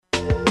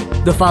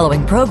The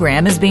following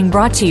program is being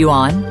brought to you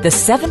on the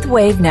Seventh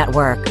Wave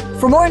Network.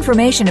 For more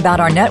information about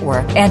our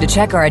network and to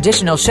check our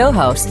additional show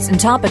hosts and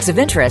topics of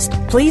interest,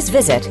 please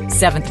visit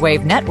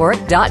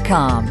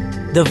seventhwavenetwork.com.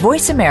 The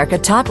Voice America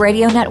Talk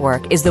Radio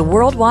Network is the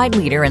worldwide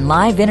leader in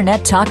live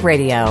Internet talk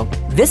radio.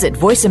 Visit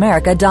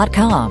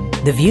voiceamerica.com.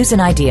 The views and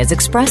ideas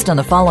expressed on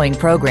the following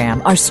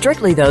program are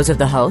strictly those of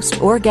the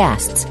host or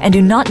guests and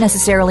do not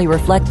necessarily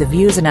reflect the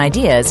views and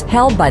ideas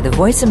held by the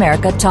Voice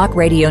America Talk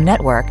Radio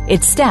Network,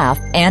 its staff,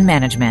 and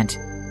management.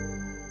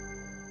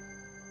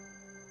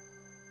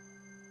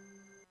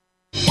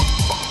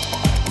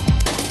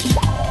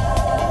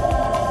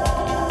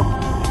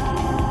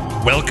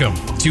 Welcome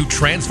to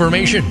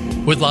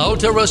Transformation with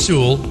Laota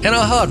Rasul and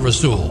Ahad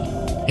Rasul.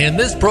 In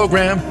this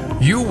program,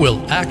 you will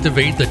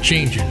activate the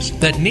changes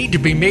that need to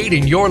be made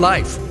in your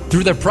life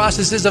through the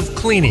processes of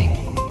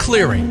cleaning,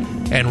 clearing,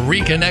 and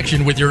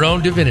reconnection with your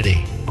own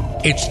divinity.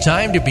 It's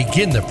time to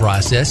begin the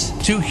process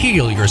to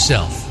heal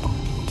yourself.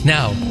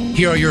 Now,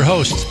 here are your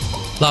hosts,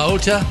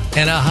 Laota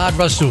and Ahad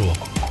Rasul.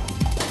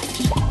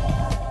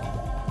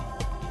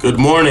 Good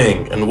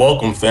morning and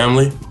welcome,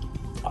 family.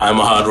 I'm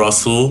Ahad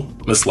Rasul,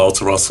 Miss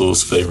Laota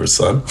Rasul's favorite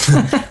son.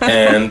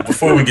 And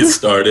before we get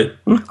started,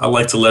 I'd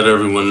like to let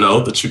everyone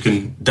know that you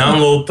can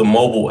download the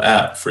mobile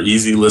app for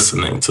easy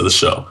listening to the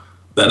show.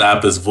 That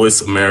app is Voice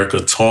America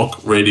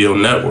Talk Radio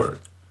Network.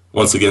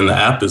 Once again, the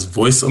app is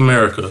Voice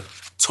America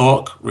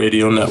Talk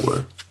Radio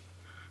Network.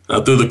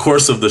 Now, through the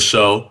course of the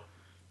show,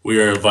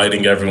 we are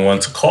inviting everyone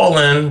to call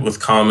in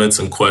with comments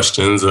and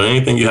questions or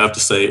anything you have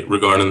to say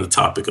regarding the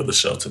topic of the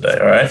show today,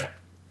 all right?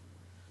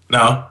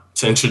 Now,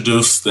 to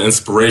introduce the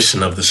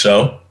inspiration of the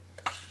show,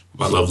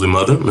 my lovely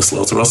mother, Miss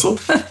Laota Rasul.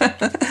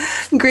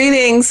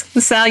 Greetings,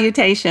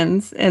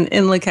 salutations, and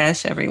in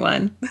Lakesh,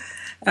 everyone.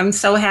 I'm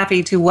so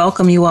happy to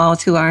welcome you all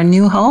to our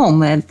new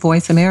home at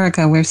Voice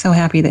America. We're so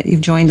happy that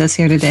you've joined us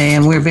here today,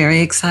 and we're very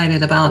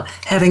excited about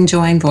having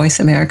joined Voice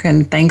America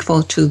and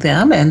thankful to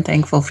them and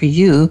thankful for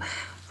you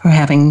for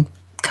having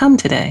come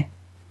today.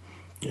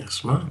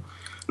 Yes, ma'am.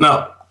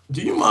 Now,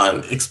 do you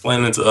mind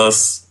explaining to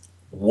us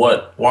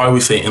why we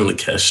say in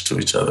Lakesh to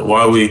each other?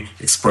 Why we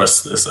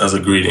express this as a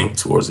greeting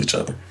towards each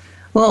other?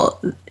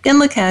 Well, in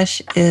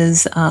Lakesh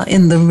is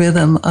in the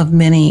rhythm of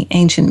many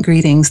ancient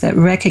greetings that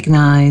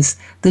recognize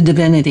the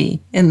divinity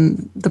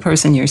in the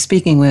person you're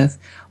speaking with.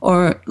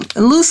 Or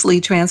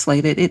loosely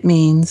translated, it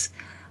means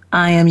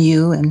I am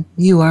you and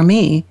you are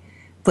me.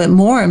 But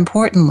more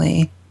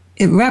importantly,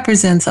 it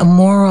represents a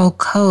moral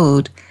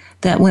code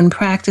that when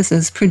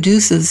practices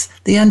produces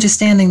the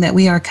understanding that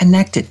we are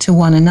connected to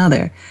one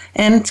another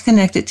and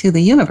connected to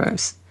the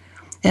universe.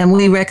 And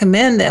we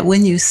recommend that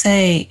when you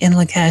say in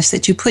Lakesh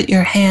that you put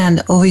your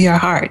hand over your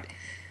heart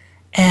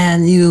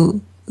and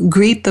you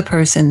greet the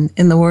person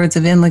in the words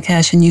of in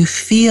Lakesh and you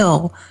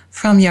feel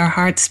from your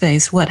heart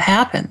space what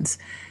happens.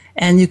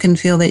 And you can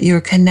feel that you're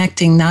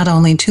connecting not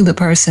only to the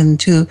person,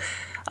 to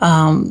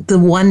the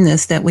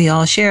oneness that we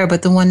all share,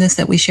 but the oneness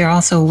that we share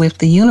also with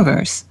the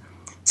universe.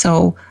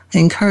 So I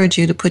encourage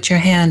you to put your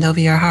hand over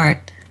your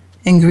heart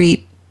and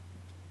greet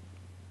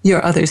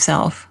your other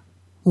self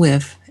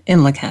with in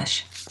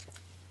Lakesh.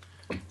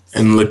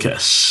 In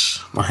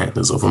Lakesh. My hand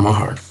is over my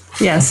heart.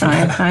 Yes,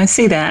 I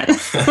see that.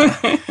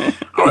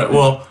 All right,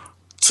 well,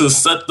 to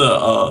set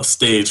the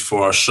stage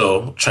for our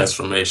show,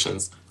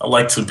 Transformations, I'd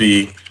like to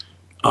be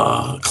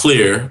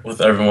clear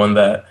with everyone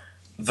that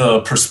the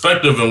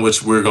perspective in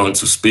which we're going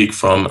to speak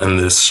from in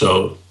this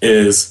show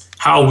is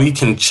how we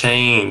can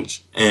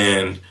change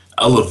and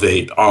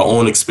elevate our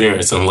own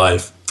experience in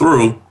life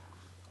through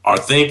our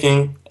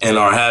thinking and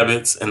our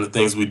habits and the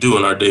things we do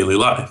in our daily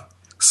life.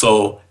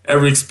 So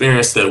every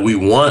experience that we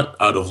want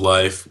out of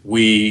life,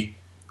 we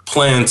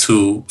plan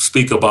to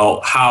speak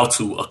about how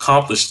to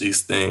accomplish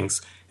these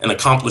things and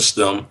accomplish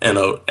them in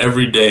a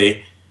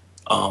everyday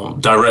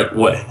direct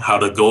way, how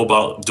to go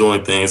about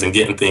doing things and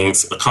getting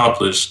things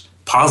accomplished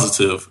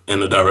positive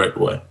in a direct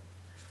way.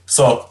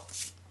 So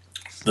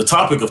the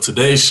topic of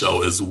today's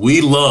show is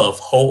We Love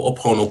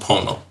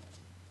Ho-oponopono.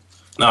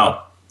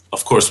 Now,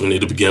 of course, we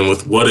need to begin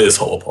with what is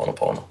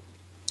Ho-oponopono?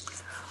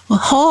 Well,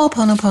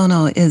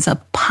 Ho-oponopono is a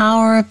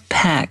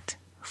power-packed,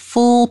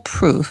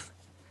 foolproof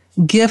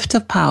gift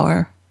of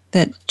power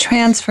that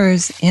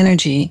transfers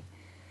energy,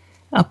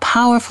 a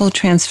powerful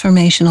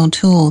transformational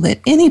tool that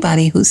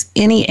anybody who's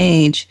any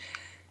age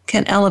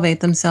can elevate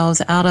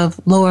themselves out of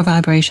lower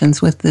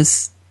vibrations with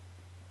this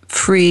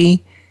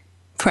free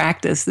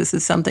practice. This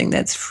is something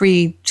that's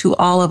free to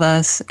all of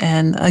us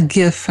and a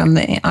gift from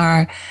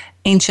our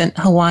ancient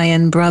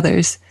Hawaiian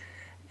brothers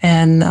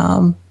and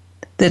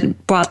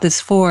that brought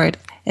this forward.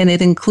 And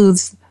it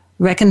includes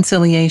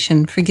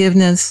reconciliation,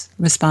 forgiveness,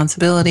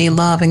 responsibility,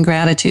 love, and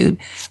gratitude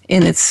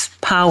in its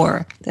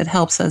power that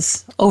helps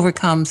us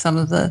overcome some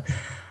of the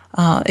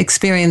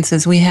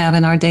experiences we have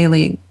in our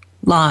daily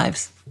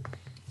lives.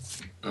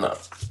 Now,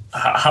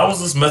 how was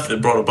this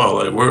method brought about?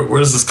 Like, where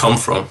does this come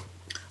from?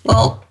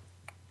 Well,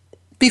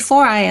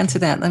 before I answer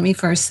that, let me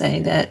first say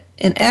that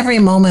in every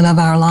moment of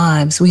our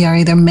lives, we are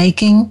either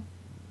making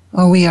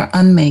or we are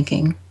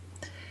unmaking.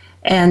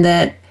 And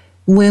that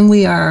when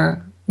we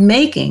are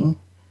making,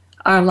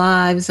 our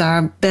lives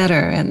are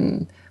better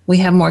and we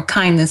have more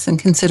kindness and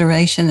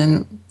consideration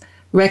and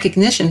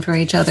recognition for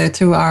each other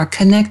through our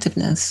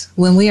connectiveness.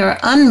 When we are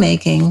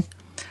unmaking,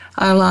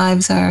 our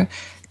lives are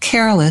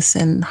careless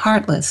and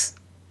heartless.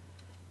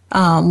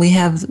 We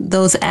have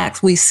those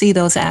acts, we see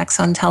those acts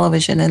on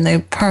television, and they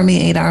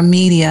permeate our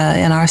media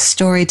and our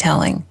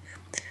storytelling.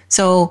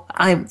 So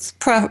I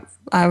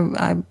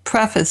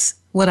preface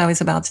what I was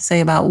about to say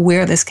about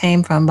where this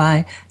came from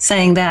by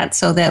saying that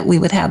so that we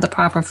would have the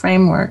proper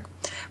framework.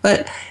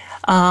 But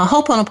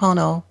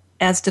Ho-oponopono,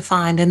 as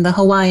defined in the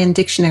Hawaiian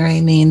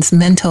Dictionary, means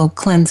mental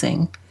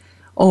cleansing,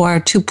 or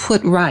to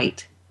put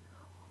right,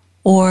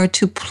 or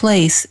to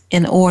place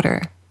in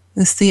order.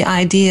 It's the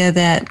idea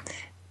that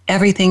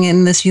everything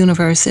in this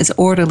universe is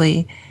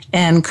orderly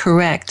and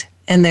correct,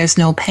 and there's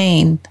no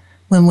pain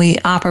when we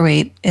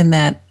operate in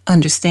that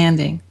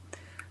understanding.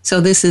 So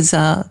this is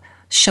a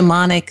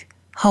shamanic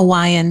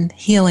Hawaiian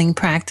healing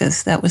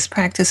practice that was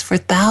practiced for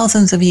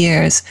thousands of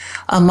years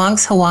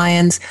amongst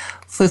Hawaiians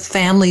for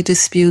family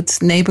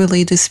disputes,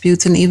 neighborly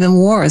disputes, and even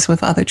wars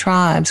with other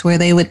tribes, where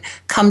they would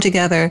come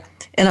together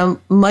in a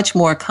much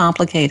more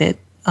complicated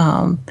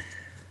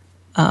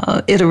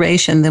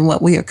iteration than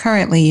what we are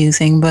currently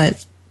using,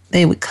 but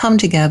they would come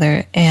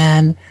together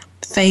and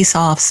face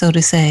off, so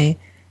to say,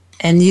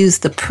 and use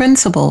the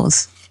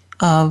principles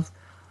of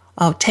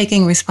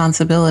taking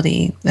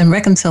responsibility and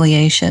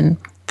reconciliation,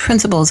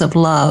 principles of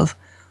love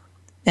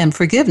and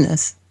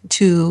forgiveness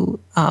to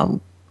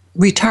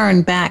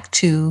return back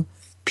to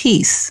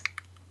peace.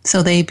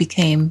 So they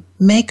became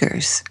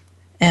makers.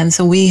 And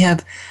so we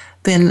have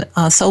been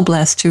so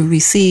blessed to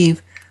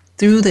receive,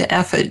 through the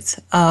efforts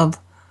of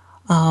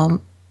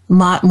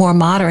more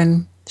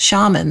modern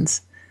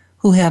shamans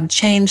who have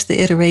changed the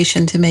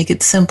iteration to make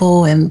it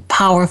simple and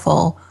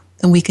powerful,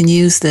 and we can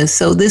use this.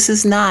 So this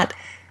is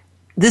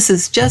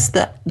just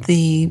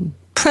the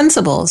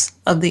principles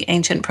of the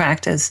ancient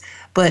practice,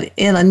 but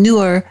in a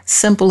newer,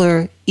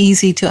 simpler,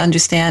 easy to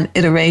understand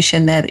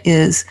iteration that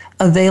is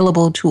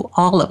available to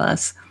all of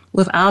us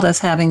without us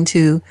having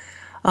to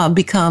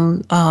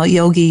become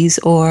yogis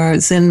or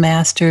Zen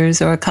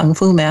masters or Kung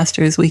Fu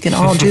masters. We can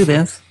all do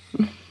this.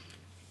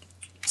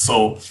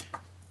 So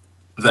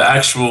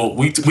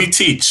we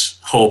teach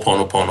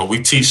Ho-oponopono.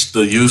 We teach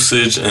the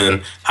usage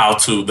and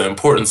the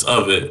importance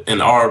of it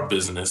in our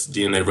business,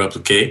 DNA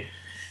Replicate.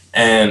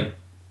 And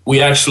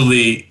we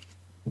actually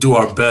do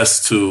our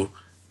best to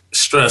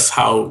stress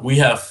how we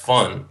have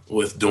fun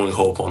with doing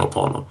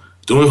Ho-oponopono.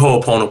 Doing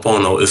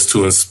Ho-oponopono is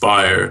to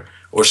inspire,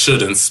 or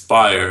should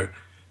inspire,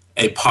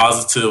 a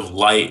positive,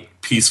 light,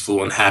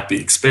 peaceful, and happy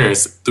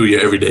experience through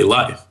your everyday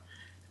life.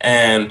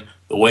 And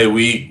the way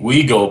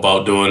we go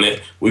about doing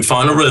it, we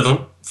find a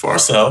rhythm for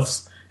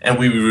ourselves, and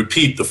we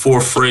repeat the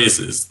 4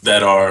 phrases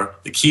that are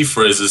the key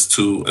phrases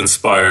to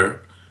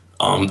inspire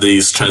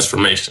these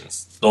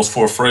transformations. Those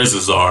 4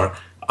 phrases are,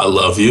 I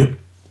love you,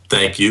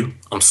 thank you,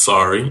 I'm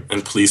sorry,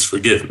 and please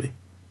forgive me.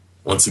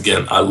 Once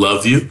again, I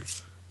love you,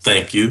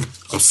 thank you,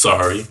 I'm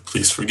sorry,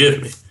 please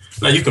forgive me.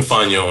 Now you can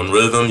find your own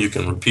rhythm, you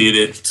can repeat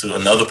it to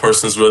another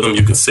person's rhythm,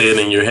 you can say it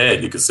in your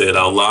head, you can say it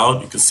out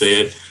loud, you can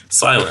say it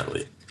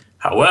silently.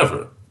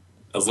 However,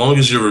 as long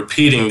as you're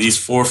repeating these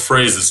 4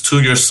 phrases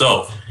to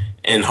yourself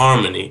in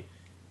harmony,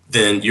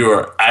 then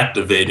you're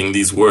activating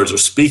these words or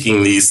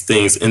speaking these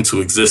things into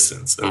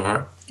existence. Am I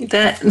right?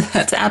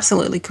 That's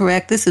absolutely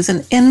correct. This is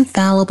an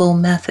infallible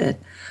method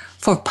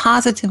for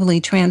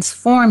positively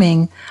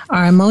transforming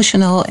our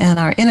emotional and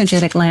our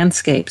energetic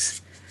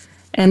landscapes.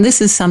 And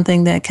this is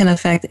something that can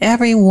affect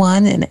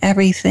everyone and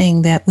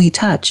everything that we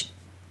touch.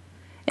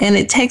 And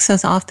it takes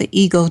us off the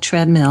ego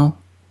treadmill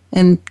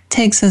and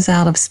takes us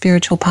out of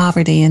spiritual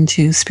poverty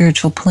into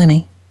spiritual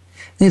plenty.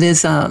 It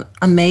is an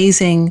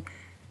amazing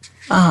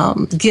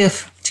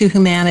gift to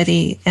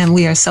humanity, and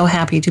we are so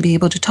happy to be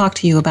able to talk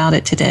to you about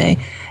it today,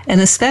 and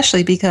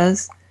especially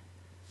because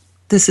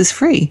this is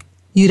free.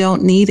 You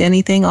don't need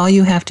anything. All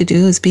you have to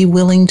do is be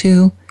willing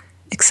to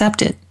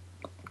accept it.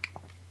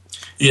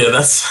 Yeah,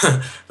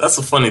 that's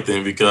a funny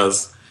thing,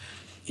 because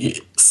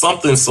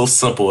something so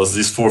simple as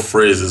these 4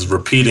 phrases,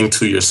 repeating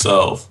to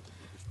yourself,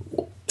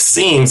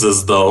 seems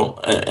as though,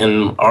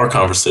 in our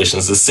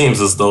conversations, it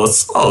seems as though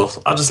it's,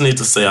 I just need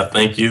to say I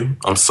thank you,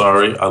 I'm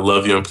sorry, I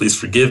love you, and please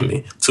forgive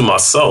me to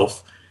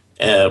myself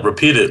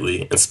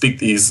repeatedly, and speak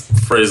these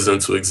phrases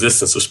into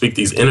existence, or speak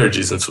these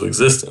energies into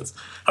existence.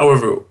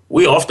 However,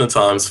 we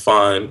oftentimes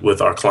find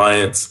with our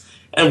clients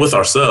and with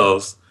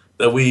ourselves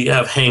that we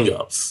have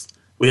hang-ups.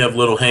 We have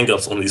little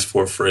hang-ups on these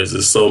 4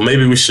 phrases. So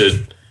maybe we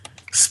should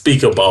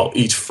speak about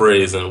each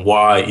phrase and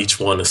why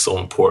each one is so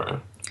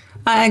important.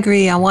 I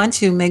agree. I want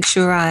to make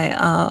sure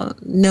I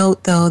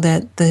note, though,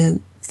 that the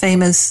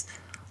famous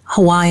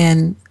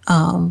Hawaiian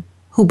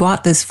who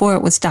brought this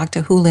forward was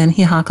Dr. Hulen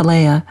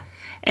Hihakalea.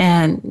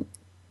 And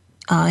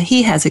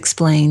he has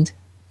explained,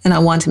 and I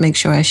want to make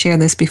sure I share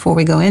this before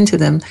we go into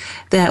them,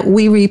 that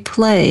we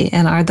replay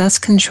and are thus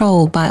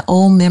controlled by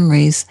old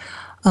memories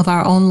of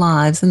our own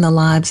lives and the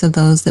lives of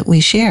those that we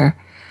share.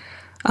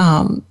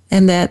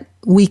 and that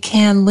we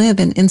can live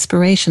in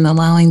inspiration,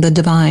 allowing the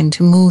divine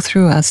to move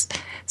through us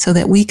so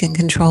that we can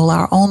control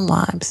our own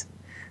lives.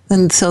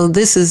 And so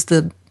this is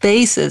the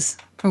basis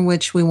from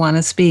which we want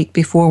to speak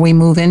before we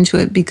move into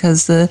it,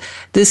 because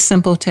this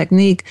simple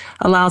technique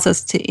allows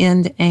us to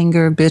end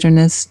anger,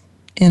 bitterness,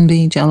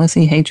 envy,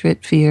 jealousy,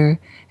 hatred, fear,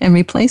 and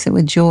replace it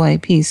with joy,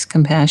 peace,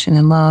 compassion,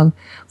 and love.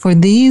 For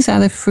these are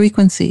the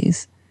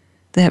frequencies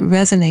that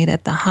resonate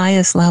at the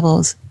highest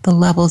levels, the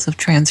levels of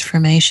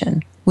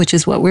transformation, which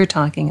is what we're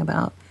talking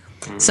about.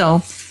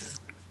 So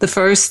the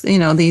first,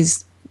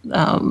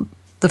 the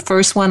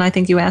first one I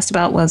think you asked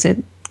about, was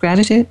it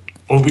gratitude?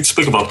 Well, we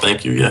speak about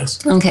thank you,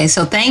 yes. Okay,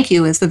 so thank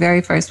you is the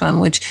very first one,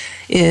 which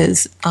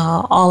is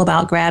all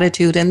about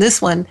gratitude. And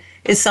this one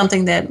is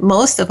something that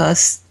most of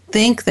us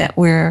think that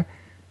we're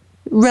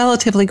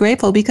relatively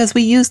grateful, because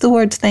we use the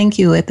word thank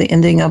you at the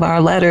ending of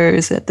our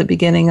letters, at the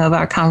beginning of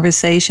our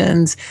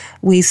conversations.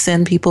 We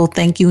send people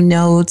thank you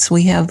notes.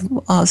 We have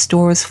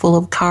stores full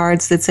of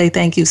cards that say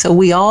thank you. So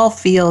we all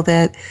feel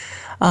that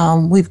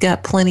we've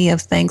got plenty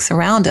of thanks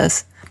around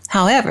us.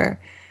 However,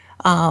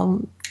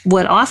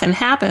 what often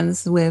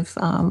happens with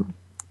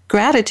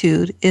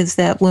gratitude is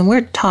that when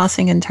we're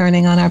tossing and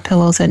turning on our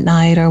pillows at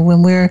night, or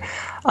when we're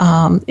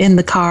in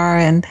the car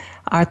and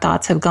our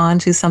thoughts have gone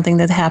to something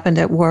that happened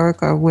at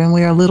work, or when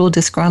we're a little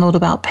disgruntled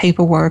about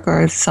paperwork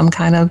or some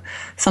kind of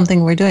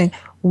something we're doing,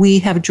 we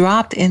have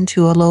dropped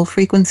into a low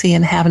frequency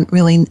and haven't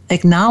really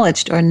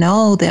acknowledged or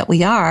know that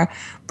we are.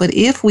 But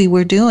if we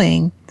were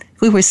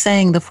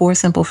saying the 4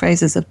 simple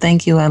phrases of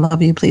thank you, I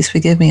love you, please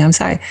forgive me, I'm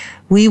sorry,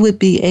 we would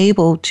be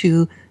able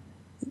to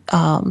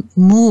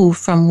move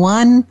from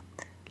one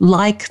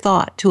like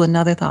thought to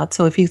another thought.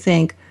 So if you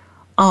think,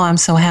 oh, I'm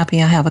so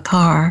happy I have a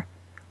car,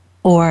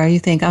 or you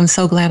think, I'm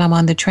so glad I'm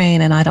on the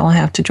train and I don't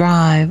have to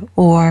drive,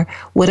 or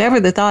whatever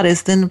the thought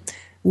is, then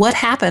what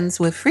happens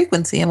with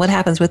frequency and what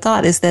happens with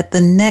thought is that the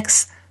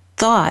next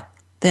thought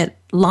that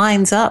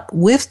lines up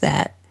with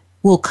that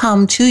will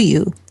come to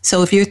you.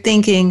 So if you're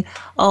thinking,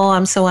 oh,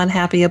 I'm so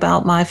unhappy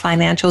about my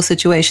financial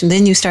situation,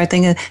 then you start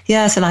thinking,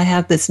 yes, and I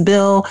have this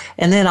bill,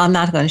 and then I'm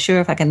not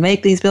sure if I can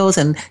make these bills,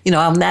 and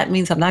that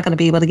means I'm not going to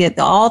be able to get.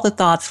 All the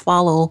thoughts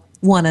follow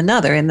one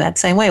another in that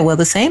same way. Well,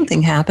 the same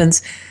thing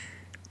happens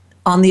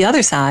on the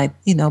other side.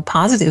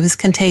 Positive is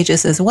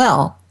contagious as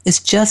well. It's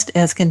just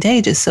as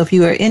contagious. So if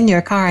you are in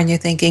your car and you're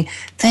thinking,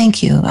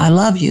 thank you, I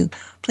love you,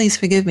 please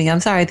forgive me, I'm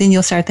sorry, then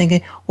you'll start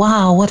thinking,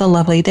 wow, what a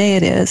lovely day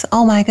it is.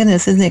 Oh my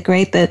goodness, isn't it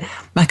great that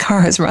my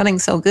car is running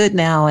so good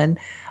now? And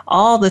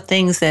all the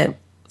things that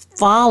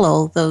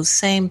follow those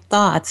same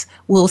thoughts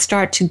will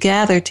start to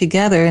gather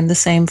together in the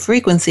same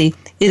frequency.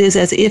 It is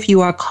as if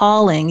you are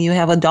calling, you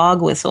have a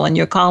dog whistle, and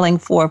you're calling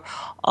for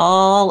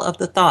all of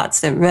the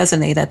thoughts that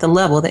resonate at the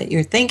level that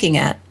you're thinking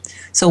at.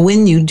 So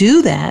when you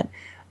do that,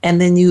 and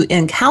then you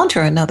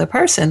encounter another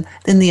person,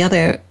 then the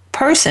other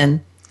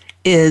person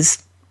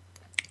is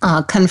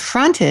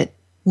confronted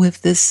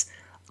with this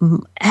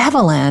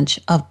avalanche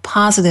of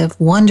positive,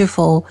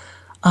 wonderful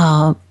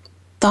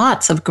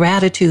thoughts of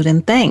gratitude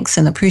and thanks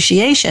and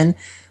appreciation,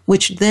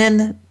 which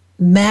then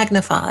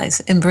magnifies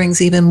and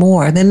brings even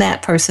more. Then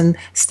that person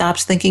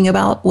stops thinking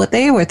about what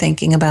they were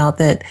thinking about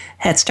that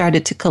had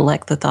started to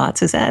collect the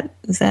thoughts. Does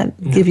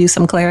that give you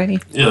some clarity?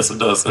 Yes, it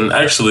does. And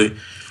actually,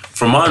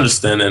 from my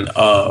understanding,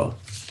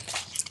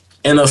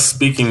 in us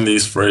speaking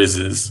these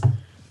phrases,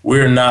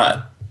 we're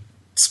not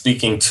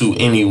speaking to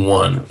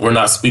anyone. We're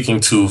not speaking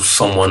to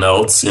someone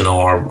else,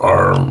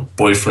 our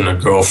boyfriend or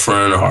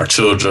girlfriend or our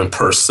children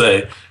per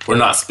se. We're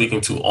not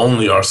speaking to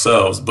only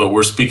ourselves, but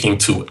we're speaking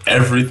to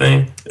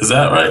everything. Is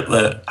that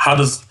right?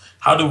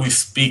 How do we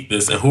speak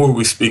this, and who are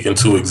we speaking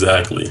to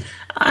exactly?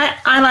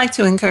 I like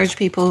to encourage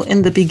people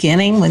in the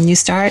beginning, when you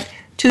start,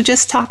 to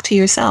just talk to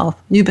yourself.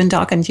 You've been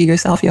talking to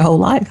yourself your whole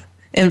life.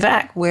 In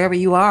fact, wherever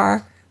you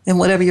are, and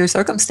whatever your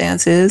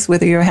circumstance is,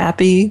 whether you're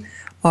happy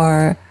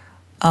or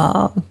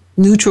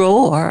neutral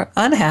or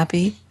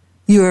unhappy,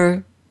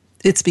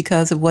 it's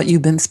because of what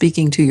you've been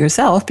speaking to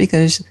yourself,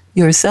 because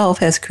yourself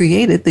has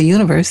created the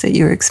universe that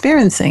you're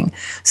experiencing.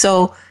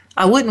 So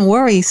I wouldn't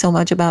worry so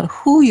much about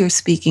who you're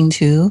speaking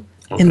to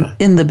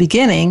in the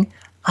beginning.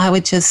 I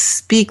would just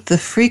speak the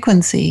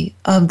frequency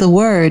of the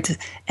word.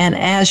 And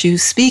as you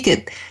speak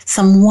it,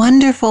 some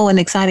wonderful and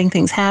exciting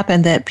things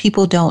happen that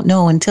people don't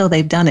know until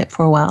they've done it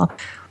for a while.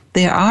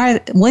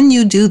 When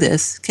you do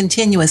this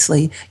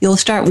continuously, you'll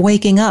start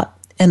waking up,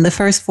 and the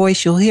first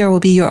voice you'll hear will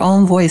be your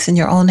own voice in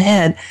your own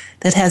head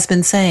that has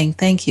been saying,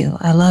 thank you,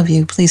 I love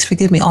you, please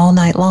forgive me, all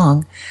night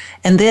long.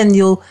 And then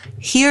you'll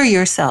hear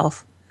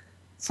yourself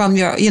from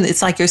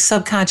it's like your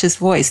subconscious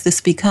voice.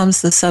 This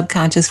becomes the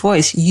subconscious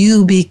voice.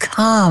 You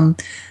become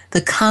the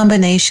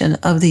combination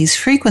of these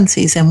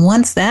frequencies. And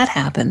once that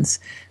happens,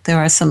 there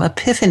are some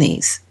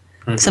epiphanies.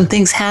 Mm-hmm. Some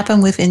things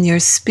happen within your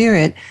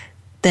spirit,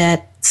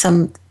 that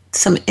some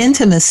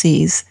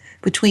intimacies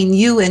between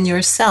you and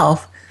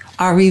yourself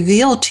are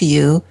revealed to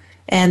you,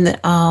 and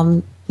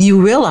you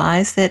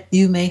realize that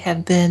you may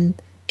have been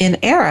in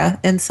error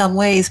in some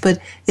ways, but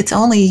it's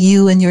only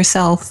you and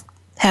yourself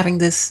having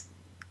this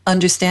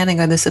understanding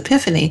or this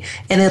epiphany.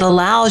 And it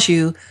allows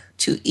you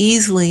to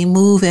easily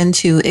move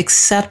into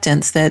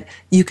acceptance that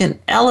you can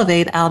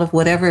elevate out of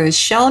whatever is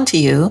shown to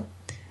you.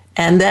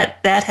 And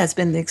that has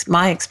been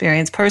my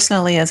experience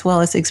personally, as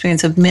well as the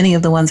experience of many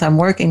of the ones I'm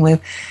working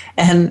with.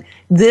 And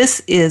this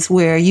is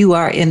where you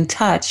are in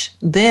touch.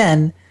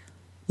 Then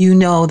you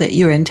know that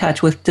you're in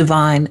touch with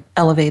divine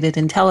elevated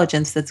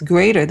intelligence that's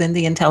greater than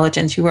the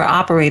intelligence you were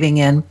operating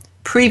in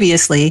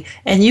previously.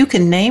 And you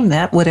can name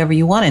that whatever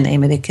you want to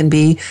name it. It can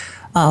be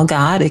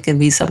God, it can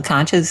be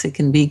subconscious, it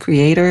can be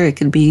creator, it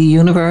can be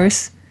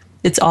universe.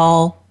 It's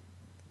all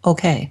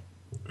okay.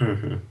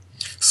 Mm-hmm.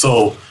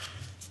 So,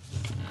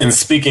 in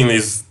speaking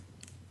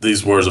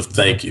these words of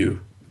thank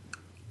you,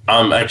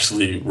 I'm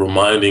actually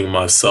reminding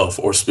myself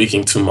or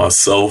speaking to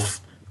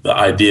myself the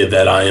idea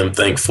that I am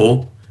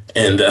thankful,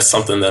 and that's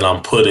something that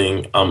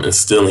I'm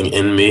instilling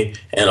in me,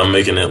 and I'm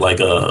making it like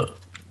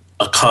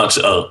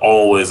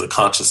always a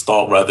conscious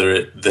thought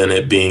rather than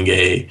it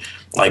being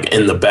like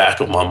in the back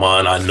of my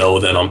mind. I know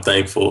that I'm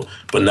thankful,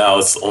 but now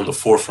it's on the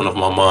forefront of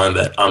my mind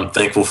that I'm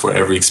thankful for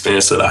every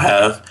experience that I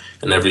have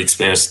and every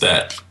experience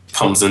that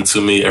comes into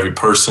me, every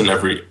person,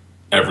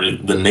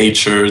 the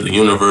nature, the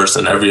universe,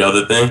 and every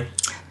other thing.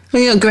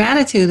 Well,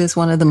 gratitude is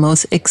one of the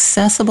most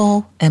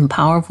accessible and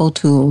powerful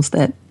tools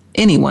that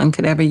anyone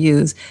could ever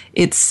use.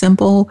 It's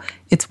simple,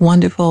 it's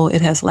wonderful,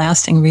 it has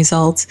lasting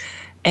results,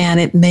 and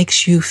it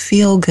makes you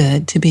feel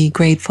good to be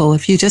grateful.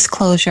 If you just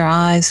close your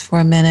eyes for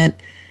a minute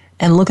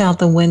and look out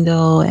the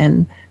window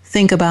and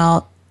think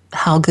about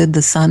how good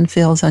the sun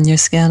feels on your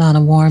skin on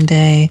a warm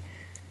day,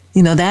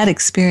 that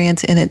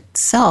experience in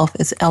itself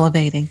is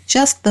elevating.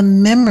 Just the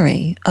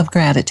memory of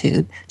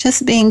gratitude,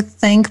 just being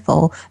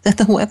thankful that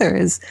the weather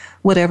is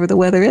whatever the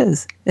weather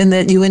is and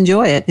that you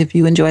enjoy it. If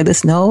you enjoy the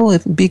snow,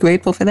 be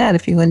grateful for that.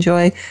 If you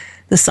enjoy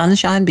the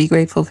sunshine, be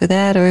grateful for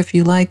that. Or if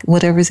you like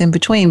whatever's in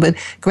between. But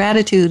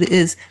gratitude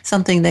is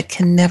something that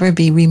can never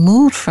be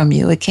removed from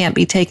you. It can't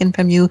be taken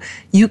from you.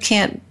 You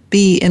can't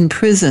be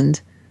imprisoned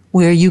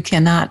where you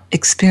cannot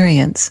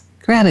experience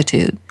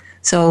gratitude.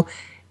 So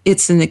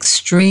it's an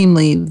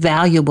extremely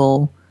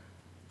valuable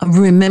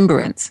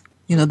remembrance.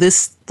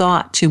 This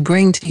thought to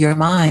bring to your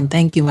mind,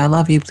 thank you, I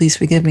love you, please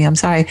forgive me, I'm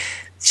sorry.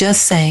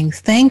 Just saying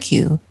thank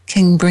you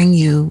can bring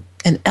you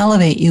and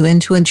elevate you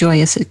into a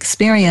joyous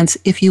experience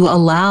if you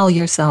allow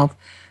yourself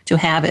to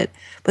have it.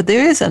 But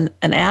there is an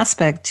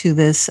aspect to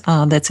this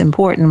that's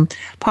important.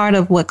 Part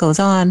of what goes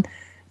on,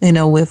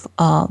 with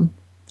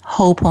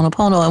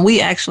Ho-oponopono, and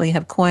we actually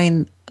have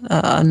coined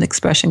an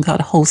expression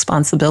called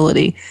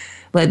ho-sponsibility.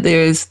 But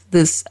there's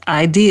this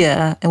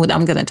idea, and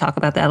I'm going to talk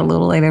about that a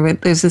little later,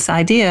 but there's this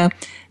idea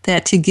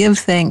that to give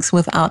thanks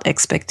without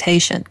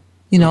expectation.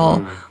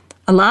 A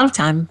lot of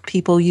time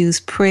people use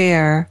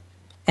prayer,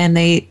 and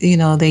they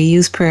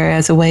use prayer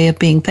as a way of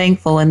being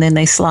thankful, and then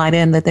they slide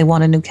in that they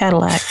want a new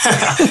Cadillac.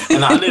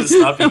 And I need to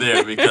stop you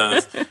there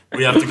because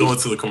we have to go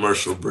into the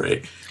commercial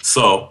break.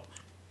 So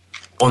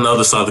on the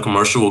other side of the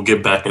commercial, we'll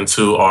get back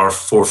into our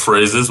 4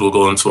 phrases. We'll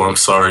go into I'm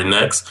sorry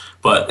next.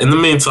 But in the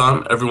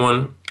meantime,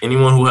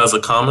 anyone who has a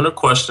comment or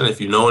question,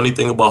 if you know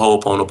anything about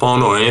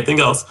Ho-oponopono or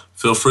anything else,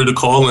 feel free to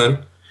call in,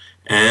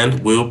 and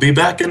we'll be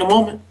back in a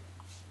moment.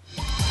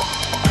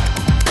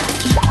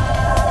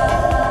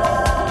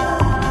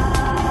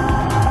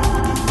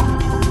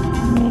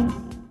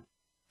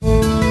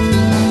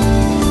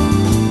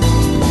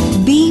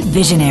 Be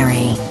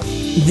visionary.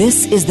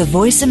 This is the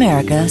Voice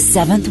America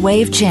 7th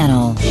Wave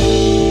Channel.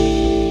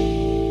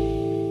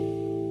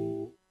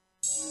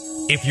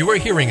 If you are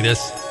hearing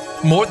this,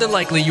 more than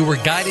likely you were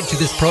guided to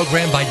this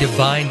program by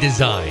divine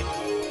design.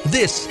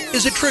 This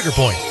is a trigger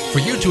point for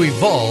you to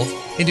evolve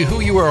into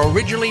who you were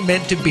originally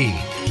meant to be,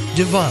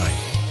 divine.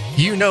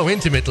 You know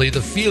intimately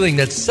the feeling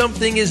that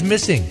something is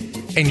missing,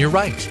 and you're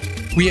right.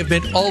 We have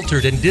been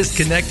altered and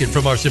disconnected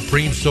from our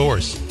supreme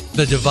source,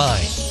 the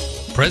divine.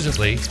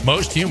 Presently,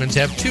 most humans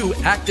have 2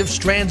 active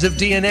strands of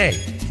DNA.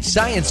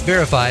 Science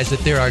verifies that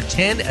there are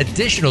 10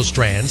 additional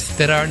strands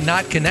that are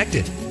not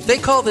connected. They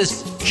call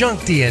this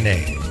junk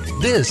DNA.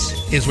 This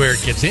is where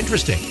it gets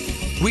interesting.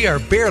 We are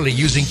barely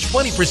using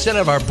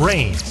 20% of our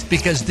brains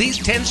because these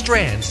 10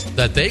 strands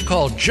that they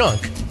call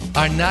junk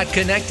are not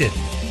connected.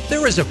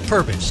 There is a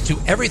purpose to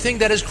everything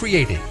that is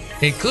created,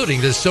 including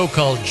this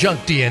so-called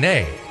junk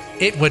DNA.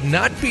 It would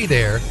not be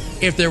there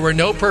if there were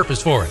no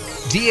purpose for it.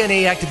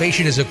 DNA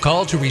activation is a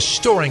call to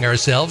restoring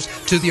ourselves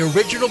to the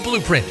original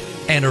blueprint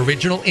and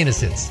original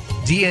innocence.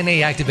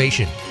 DNA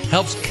activation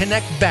helps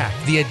connect back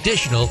the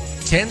additional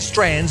 10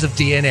 strands of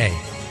DNA.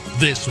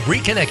 This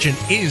reconnection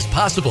is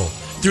possible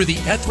through the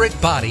etheric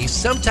body,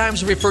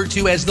 sometimes referred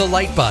to as the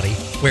light body,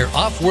 where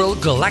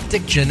off-world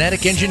galactic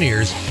genetic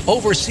engineers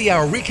oversee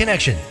our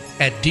reconnection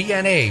at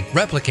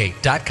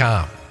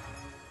DNAreplicate.com.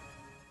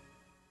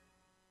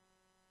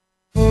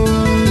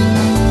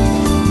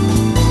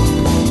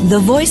 The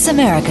Voice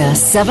America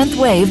 7th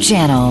Wave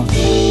Channel.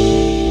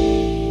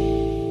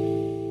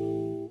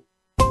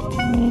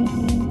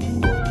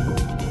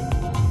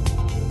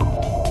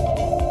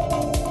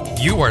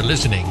 You are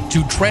listening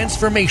to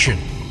Transformation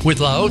with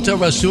Laota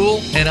Rasul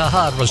and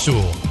Ahad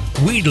Rasul.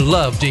 We'd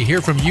love to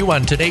hear from you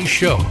on today's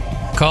show.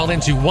 Call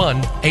into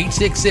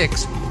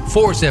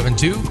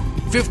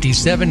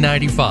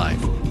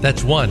 1-866-472-5795.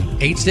 That's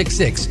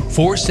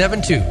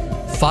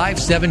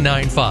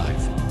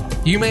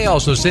 1-866-472-5795. You may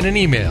also send an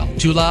email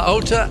to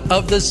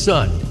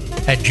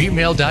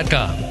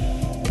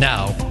laotaofthesun@gmail.com.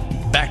 Now,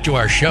 back to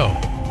our show.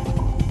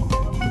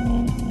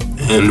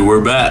 And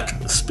we're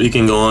back,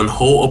 speaking on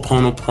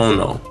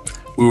Ho-oponopono.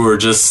 We were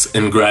just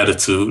in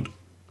gratitude.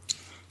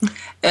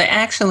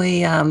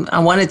 Actually, I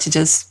wanted to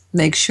just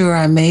make sure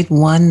I made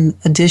one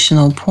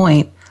additional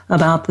point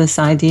about this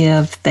idea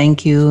of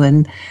thank you,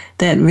 and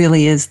that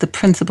really is the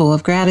principle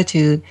of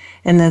gratitude,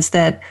 and that's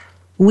that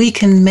we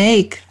can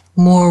make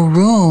more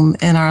room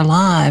in our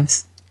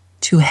lives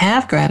to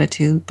have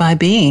gratitude by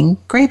being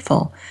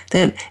grateful.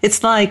 That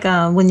it's like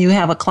when you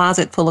have a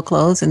closet full of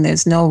clothes and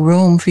there's no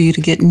room for you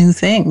to get new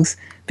things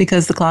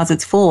because the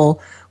closet's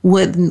full.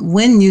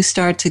 When you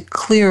start to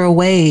clear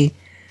away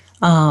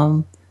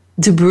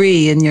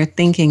debris in your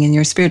thinking, in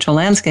your spiritual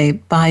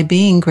landscape, by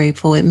being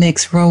grateful, it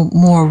makes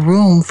more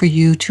room for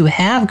you to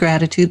have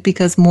gratitude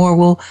because more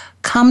will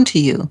come to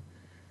you.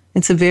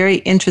 It's a very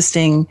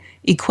interesting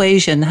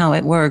equation how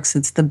it works.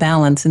 It's the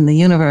balance in the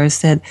universe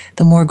that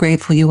the more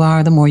grateful you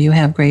are, the more you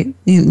have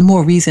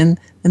more reason,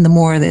 and the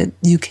more that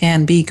you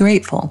can be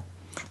grateful.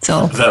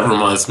 So that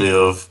reminds me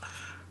of,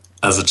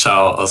 as a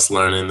child, us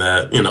learning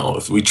that,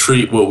 if we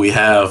treat what we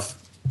have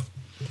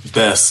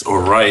best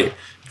or right,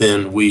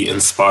 then we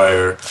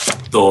inspire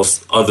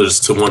those others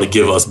to want to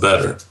give us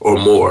better or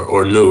more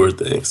or newer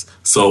things.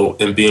 So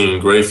in being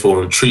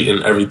grateful and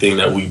treating everything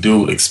that we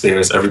do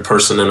experience, every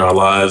person in our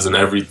lives and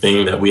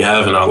everything that we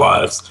have in our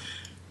lives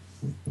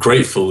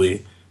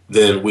gratefully,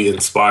 then we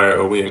inspire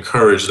or we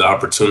encourage the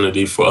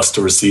opportunity for us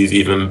to receive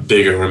even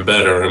bigger and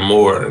better and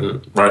more.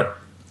 And right?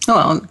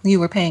 Well, you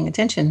were paying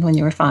attention when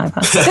you were 5,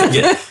 huh?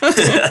 Yeah.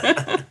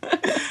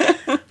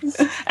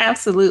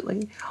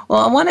 Absolutely. Well,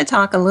 I want to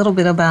talk a little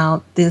bit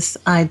about this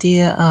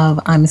idea of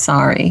I'm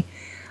sorry.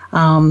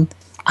 I'm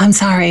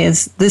sorry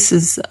this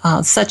is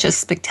such a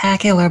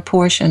spectacular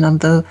portion of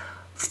the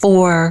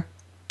 4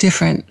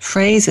 different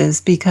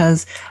phrases,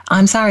 because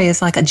I'm sorry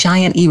is like a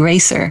giant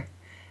eraser.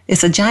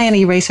 It's a giant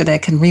eraser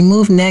that can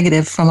remove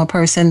negative from a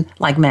person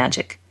like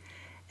magic.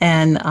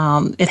 And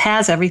it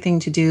has everything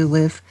to do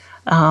with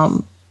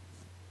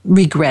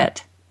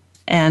regret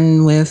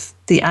and with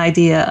the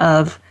idea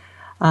of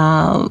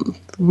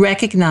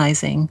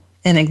recognizing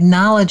and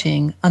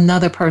acknowledging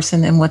another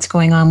person and what's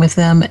going on with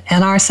them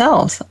and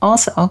ourselves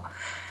also.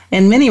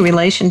 In many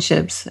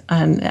relationships,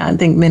 and I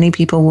think many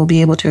people will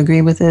be able to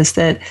agree with this,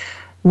 that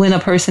when a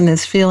person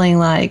is feeling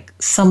like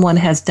someone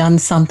has done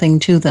something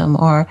to them,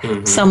 or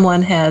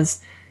someone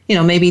has,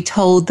 maybe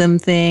told them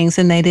things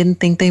and they didn't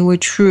think they were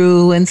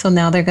true, and so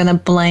now they're going to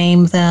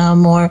blame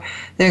them, or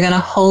they're going to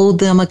hold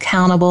them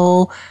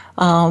accountable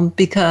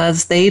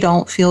because they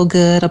don't feel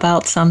good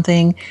about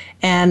something.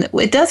 And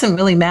it doesn't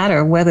really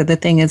matter whether the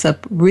thing is a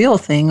real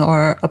thing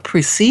or a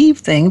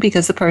perceived thing,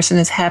 because the person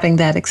is having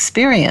that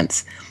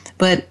experience.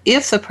 But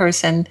if the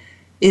person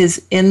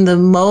is in the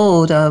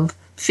mode of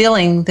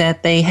feeling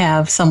that they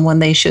have someone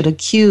they should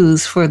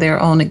accuse for their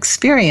own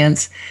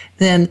experience,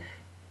 then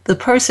the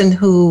person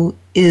who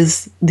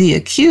is the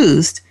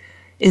accused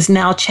is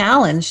now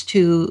challenged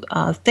to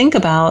think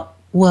about,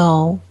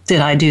 well, did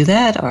I do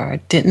that or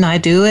didn't I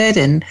do it?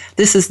 And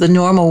this is the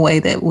normal way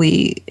that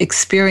we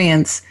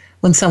experience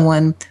when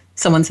someone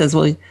says,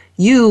 well,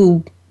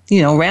 you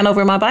ran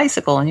over my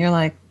bicycle. And you're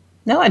like,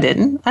 no, I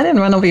didn't. I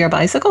didn't run over your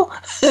bicycle.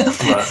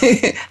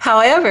 Right.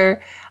 However,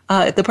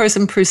 the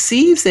person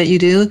perceives that you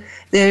do,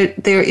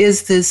 there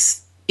is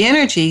this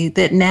energy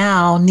that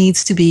now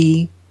needs to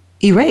be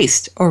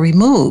erased or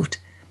removed.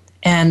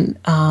 And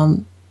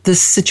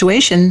this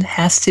situation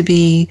has to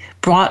be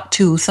brought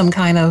to some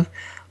kind of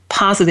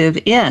positive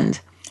end.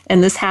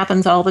 And this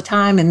happens all the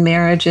time in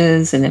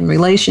marriages and in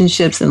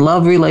relationships and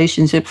love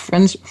relationships,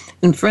 friends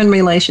and friend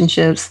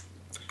relationships.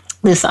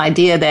 This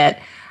idea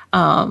that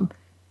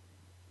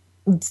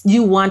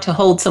you want to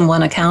hold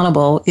someone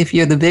accountable if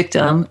you're the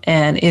victim,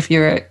 and if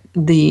you're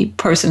the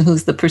person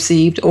who's the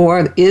perceived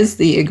or is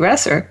the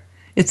aggressor,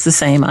 it's the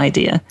same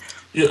idea.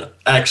 Yeah,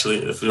 actually,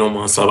 if you don't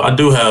mind, so I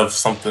do have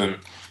something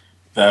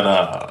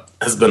that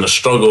has been a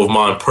struggle of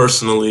mine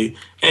personally,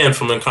 and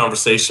from in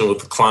conversation with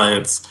the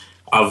clients,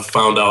 I've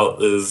found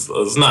out is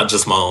not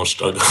just my own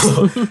struggle.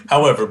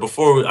 However,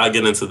 before I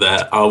get into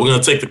that, we're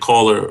going to take the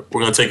caller.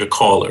 We're going to take a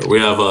caller. We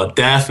have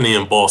Daphne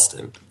in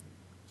Boston.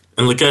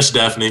 And Lakesh,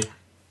 Daphne.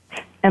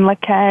 And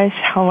Lakesh,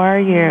 how are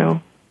you?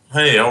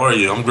 Hey, how are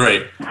you? I'm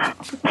great.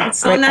 It's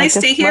so nice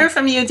to hear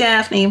from you,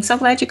 Daphne. I'm so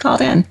glad you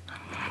called in.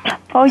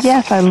 Oh,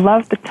 yes, I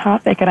love the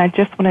topic, and I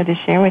just wanted to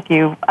share with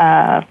you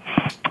an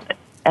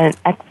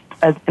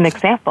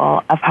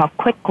example of how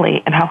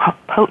quickly and how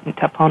potent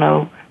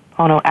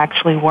Ho-oponopono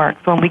actually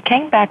works. When we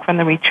came back from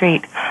the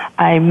retreat,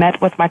 I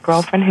met with my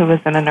girlfriend who was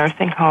in a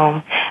nursing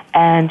home,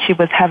 and she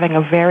was having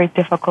a very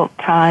difficult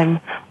time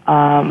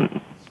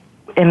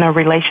in a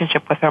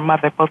relationship with her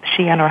mother. Both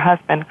she and her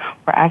husband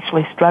were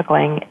actually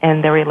struggling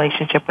in their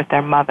relationship with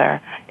their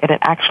mother. It had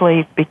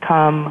actually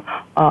become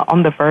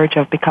on the verge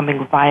of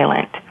becoming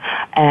violent.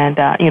 And,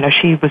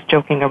 she was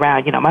joking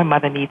around, my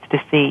mother needs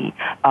to see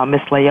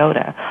Miss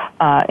Leota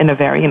in a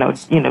very,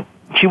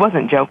 she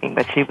wasn't joking,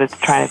 but she was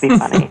trying to be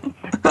funny.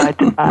 But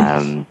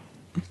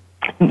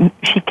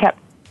she kept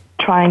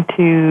trying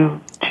to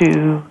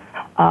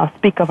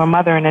speak of her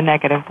mother in a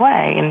negative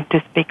way and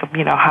to speak of,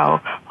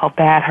 how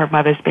bad her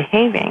mother's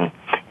behaving.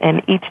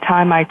 And each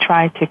time I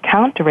tried to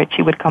counter it,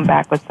 she would come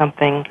back with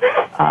something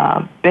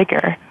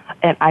bigger.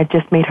 And I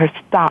just made her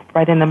stop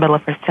right in the middle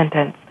of her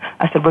sentence.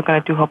 I said, we're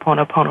going to do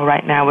Ho-oponopono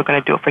right now. We're going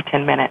to do it for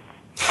 10 minutes.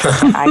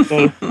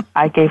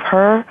 I gave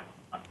her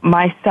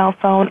my cell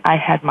phone. I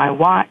had my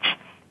watch,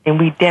 and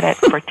we did it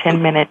for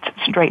 10 minutes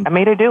straight. I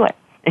made her do it.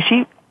 And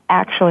she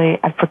actually,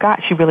 I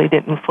forgot she really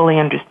didn't fully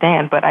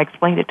understand, but I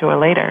explained it to her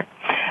later.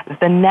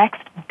 The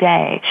next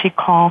day, she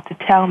called to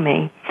tell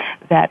me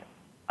that,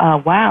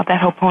 wow,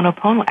 that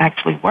Ho-oponopono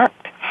actually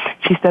worked.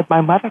 She said, my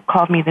mother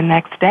called me the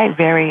next day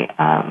very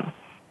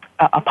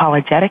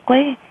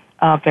apologetically,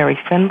 very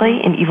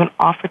friendly, and even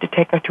offered to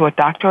take her to a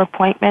doctor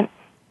appointment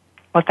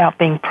without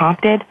being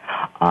prompted.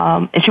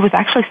 And she was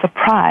actually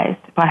surprised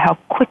by how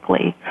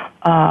quickly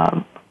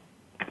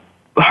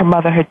her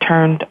mother had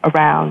turned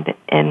around,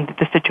 and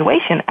the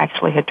situation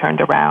actually had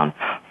turned around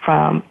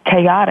from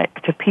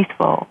chaotic to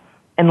peaceful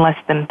in less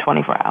than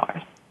 24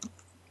 hours.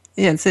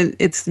 Yes,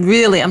 it's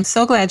really, I'm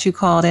so glad you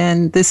called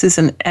in. This is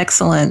an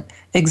excellent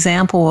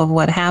example of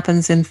what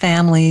happens in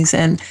families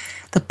and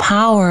the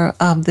power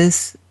of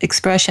this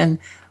expression.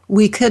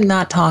 We could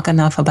not talk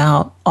enough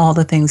about all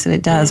the things that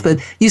it does. But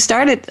you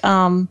started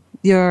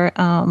your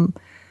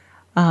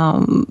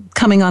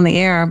coming on the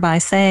air by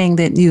saying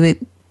that you had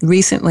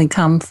recently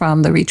come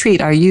from the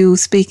retreat. Are you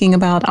speaking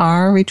about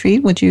our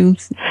retreat? Would you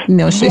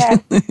know? Yes,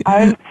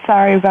 I'm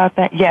sorry about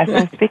that. Yes,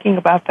 I'm speaking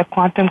about the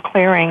Quantum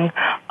Clearing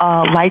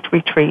Light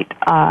Retreat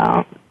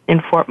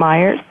in Fort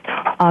Myers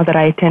that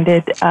I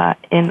attended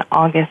in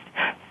August.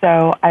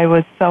 So I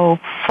was so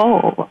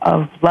full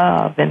of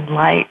love and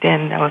light,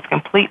 and I was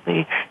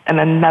completely in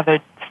another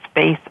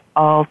space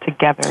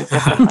altogether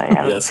differently.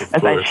 Yes,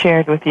 as I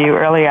shared with you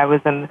earlier, I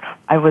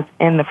was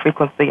in the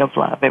frequency of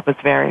love. It was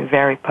very,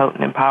 very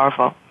potent and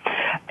powerful.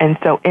 And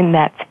so in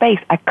that space,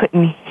 I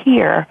couldn't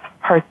hear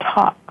her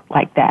talk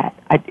like that.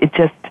 It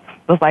just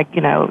was like,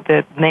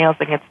 the nails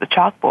against the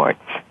chalkboard.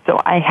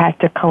 So I had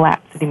to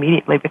collapse it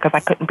immediately because I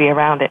couldn't be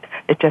around it.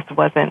 It just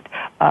wasn't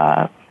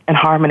in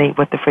harmony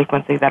with the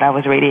frequency that I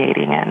was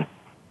radiating in.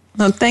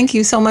 Well, thank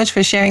you so much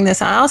for sharing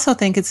this. I also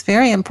think it's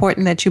very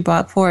important that you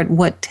brought forward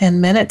what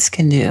 10 minutes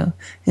can do.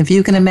 If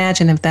you can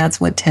imagine if that's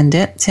what 10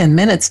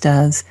 minutes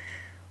does,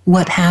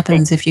 what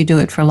happens if you do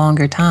it for a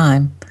longer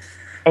time?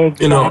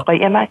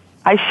 Exactly. And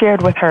I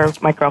shared with her,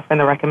 my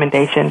girlfriend, the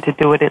recommendation to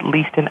do it at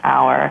least an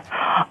hour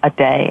a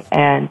day.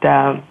 And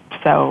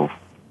so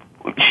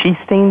she's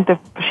seen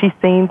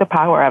the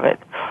power of it.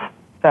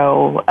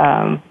 So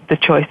the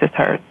choice is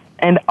hers.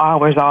 And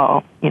ours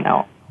all, to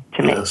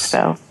me. Yes.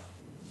 So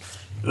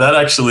that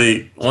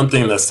actually, one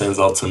thing that stands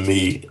out to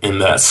me in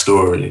that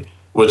story,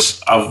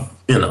 which I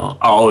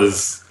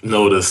always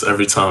notice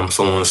every time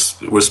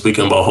we're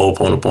speaking about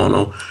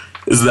Ho-oponopono,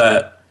 is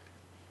that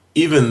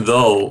even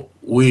though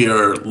we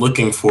are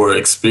looking for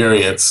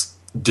experience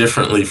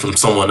differently from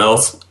someone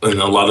else, and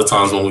a lot of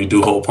times when we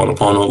do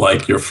Ho-oponopono,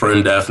 like your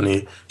friend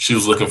Daphne, she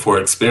was looking for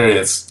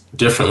experience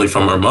differently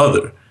from her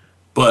mother.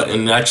 But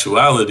in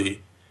actuality,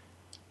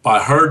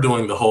 by her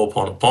doing the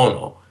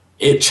Ho-oponopono,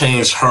 it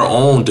changed her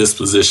own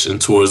disposition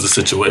towards the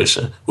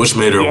situation, which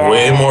made her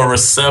way more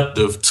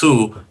receptive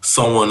to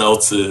someone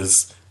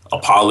else's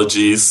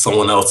apologies,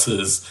 someone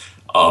else's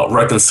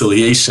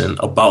reconciliation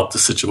about the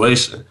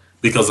situation.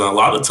 Because a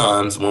lot of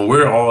times when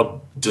we're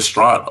all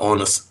distraught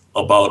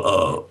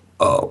about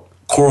a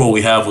quarrel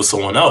we have with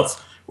someone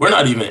else, we're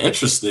not even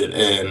interested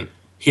in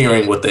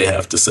hearing what they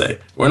have to say.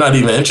 We're not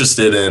even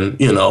interested in,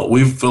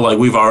 we feel like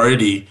we've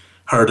already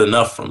heard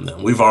enough from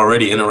them. We've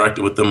already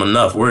interacted with them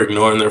enough. We're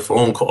ignoring their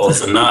phone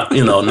calls and not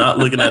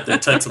looking at their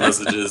text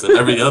messages and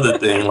every other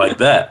thing like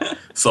that.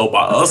 So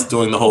by us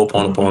doing the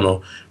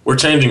Ho-oponopono, we're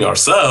changing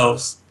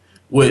ourselves,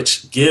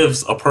 which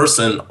gives a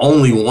person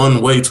only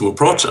one way to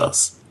approach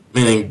us,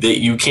 meaning that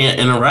you can't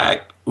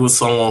interact with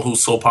someone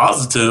who's so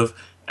positive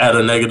at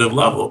a negative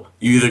level.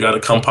 You either got to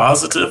come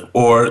positive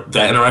or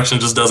that interaction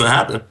just doesn't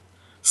happen.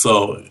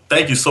 So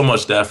thank you so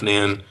much, Daphne,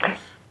 and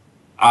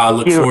I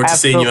look forward to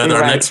seeing you at our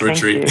next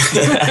retreat.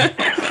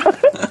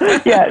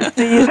 Yeah,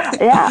 see you.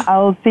 Yeah,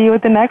 I'll see you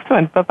at the next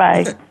one.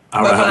 Bye-bye.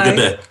 All right, have a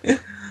good day.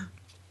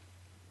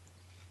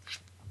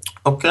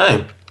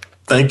 Okay,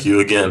 thank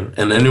you again.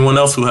 And anyone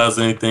else who has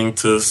anything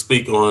to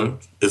speak on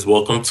is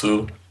welcome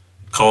to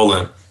call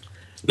in.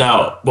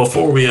 Now,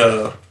 before we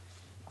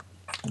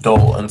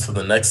go into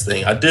the next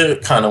thing, I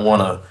did kind of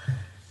want to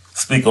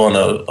speak on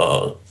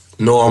a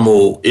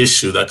normal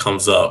issue that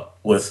comes up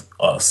with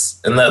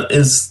us, and that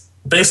is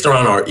based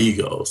around our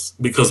egos.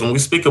 Because when we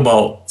speak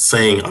about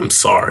saying I'm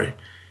sorry,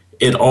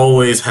 it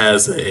always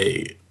has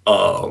a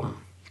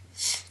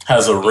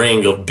has a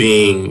ring of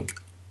being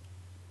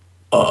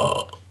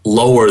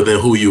lower than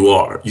who you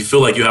are. You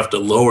feel like you have to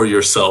lower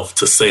yourself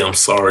to say I'm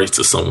sorry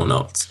to someone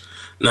else.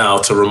 Now,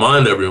 to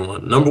remind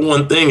everyone, number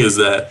one thing is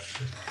that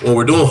when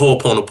we're doing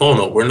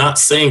Ho-oponopono, we're not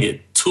saying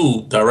it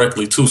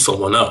directly to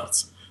someone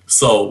else.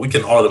 So we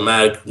can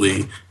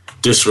automatically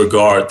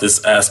disregard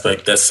this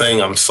aspect that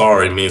saying I'm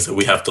sorry means that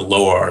we have to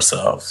lower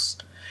ourselves.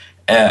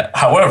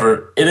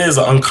 However, it is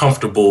an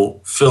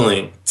uncomfortable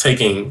feeling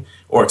taking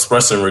or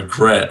expressing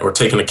regret or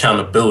taking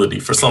accountability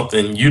for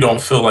something you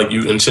don't feel like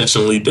you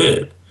intentionally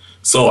did.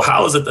 So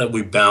how is it that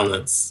we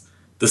balance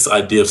this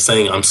idea of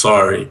saying I'm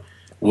sorry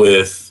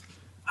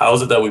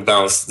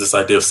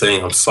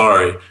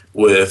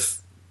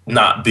with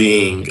not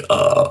being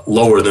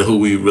lower than who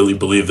we really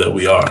believe that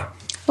we are?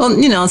 Well,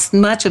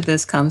 much of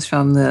this comes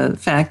from the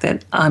fact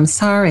that I'm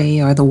sorry,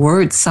 or the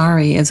word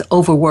sorry, is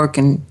overworked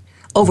and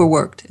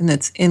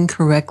it's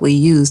incorrectly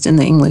used in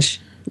the English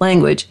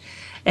language.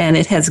 And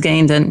it has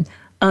gained an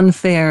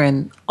unfair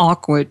and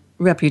awkward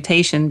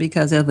reputation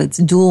because of its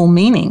dual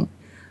meaning.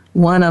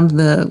 One of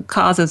the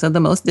causes of the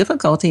most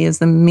difficulty is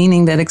the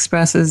meaning that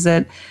expresses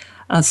that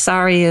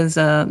sorry is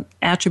an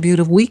attribute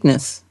of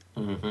weakness.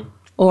 Mm-hmm.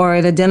 Or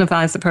it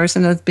identifies the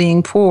person as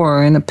being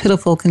poor, in a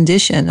pitiful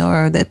condition,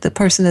 or that the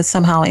person is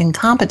somehow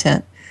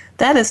incompetent.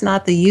 That is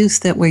not the use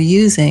that we're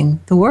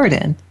using the word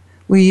in.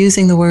 We're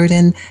using the word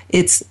in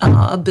its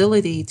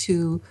ability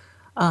to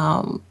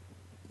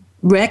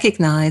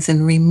recognize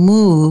and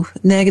remove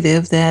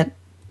negative that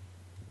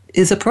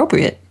is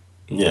appropriate.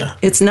 Yeah.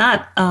 It's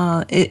not,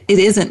 it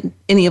isn't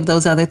any of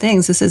those other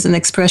things. This is an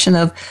expression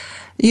of,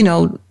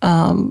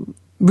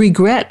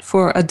 regret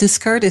for a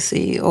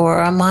discourtesy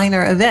or a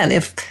minor event.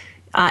 If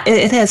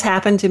it has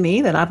happened to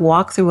me that I've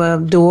walked through a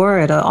door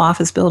at an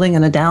office building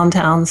in a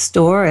downtown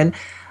store, and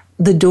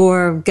the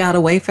door got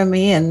away from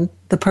me, and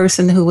the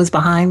person who was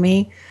behind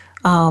me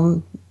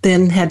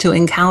then had to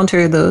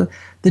encounter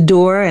the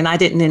door, and I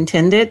didn't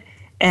intend it.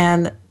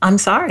 And I'm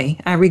sorry.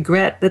 I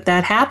regret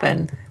that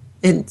happened.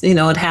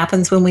 It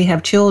happens when we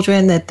have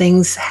children, that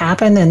things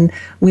happen, and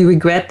we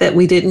regret that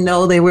we didn't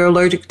know they were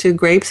allergic to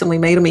grapes and we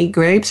made them eat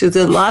grapes.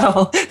 There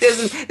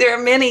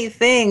are many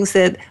things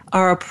that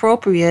are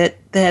appropriate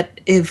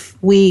that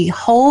if we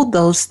hold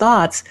those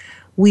thoughts,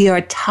 we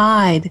are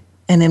tied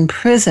and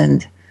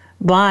imprisoned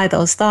by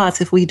those thoughts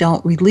if we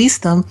don't release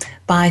them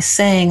by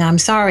saying, I'm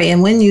sorry.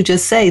 And when you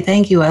just say,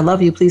 thank you, I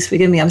love you, please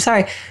forgive me, I'm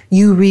sorry,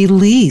 you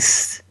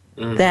release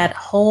that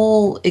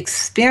whole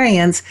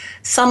experience,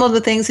 some of the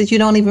things that you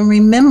don't even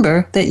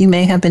remember that you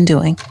may have been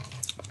doing.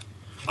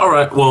 All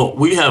right. Well,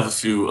 we have a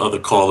few other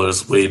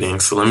callers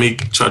waiting, so let me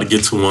try to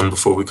get to one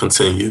before we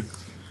continue.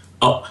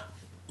 Oh,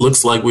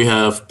 looks like we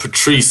have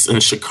Patrice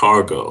in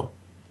Chicago.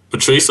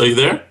 Patrice, are you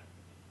there?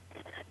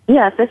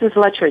 Yes, this is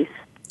Latrice.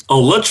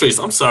 Oh,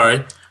 Latrice, I'm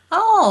sorry.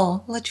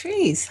 Oh,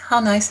 Latrice,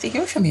 how nice to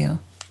hear from you.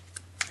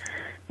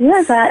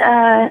 Yes,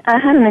 I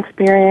had an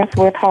experience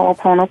with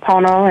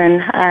Ho-oponopono,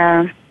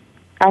 and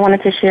I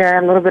wanted to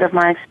share a little bit of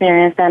my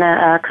experience and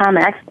a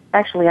comment.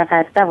 Actually, I've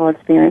had several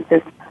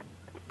experiences.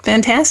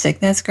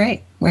 Fantastic. That's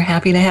great. We're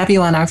happy to have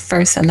you on our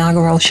first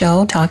inaugural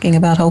show talking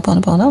about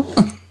Ho-oponopono.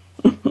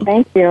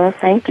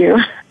 Thank you.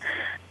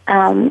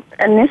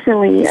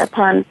 Initially,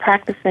 upon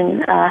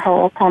practicing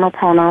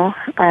Ho-oponopono,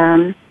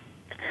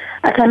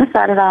 I kind of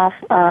started off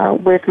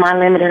with my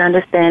limited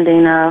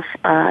understanding of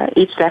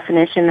each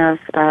definition of,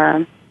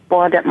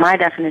 my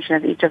definition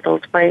of each of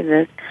those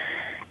phrases.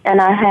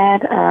 And I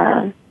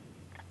had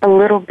a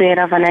little bit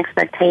of an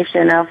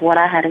expectation of what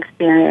I had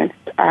experienced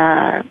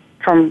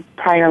from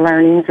prior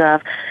learnings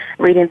of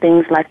reading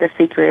things like The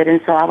Secret. And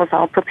so I was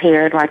all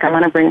prepared, like I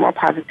want to bring more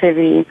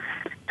positivity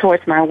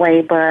towards my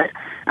way, but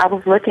I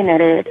was looking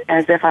at it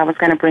as if I was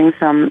going to bring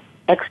some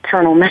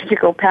external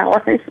magical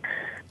powers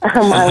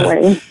my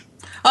way.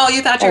 Oh,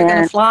 you thought you were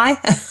going to fly?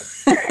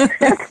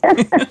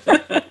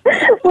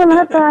 Well,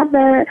 I thought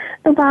that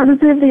the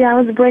positivity I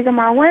was bringing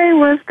my way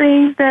was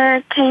things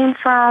that came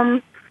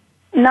from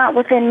not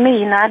within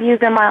me, not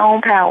using my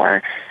own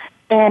power.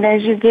 And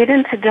as you get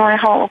into doing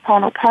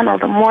Ho-oponopono,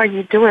 the more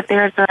you do it,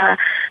 there's a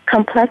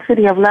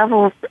complexity of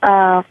levels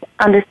of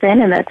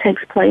understanding that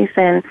takes place.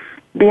 And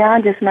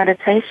beyond just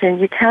meditation,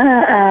 you kind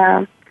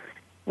of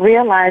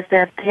realize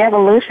that the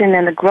evolution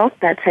and the growth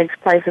that takes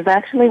place is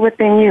actually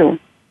within you.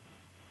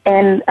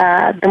 And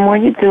the more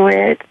you do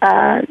it,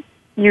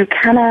 you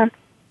kind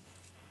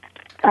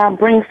of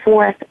bring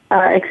forth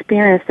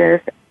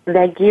experiences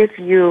that give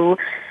you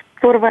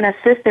sort of an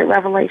assisted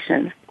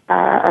revelation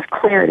of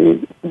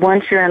clarity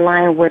once you're in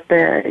line with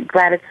the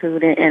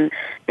gratitude and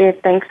being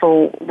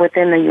thankful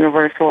within the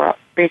universe or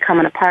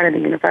becoming a part of the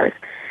universe.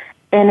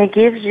 And it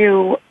gives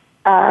you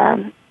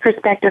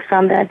perspective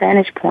from that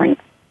vantage point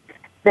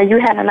that you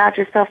hadn't allowed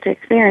yourself to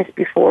experience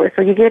before.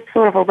 So you get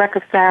sort of a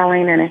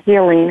reconciling and a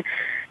healing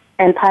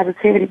and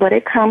positivity, but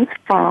it comes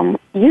from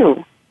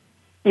you,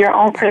 your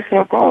own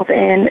personal growth.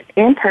 And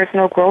in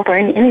personal growth or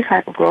in any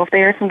type of growth,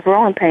 there are some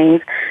growing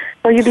pains.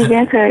 So you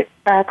begin to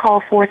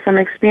call forth some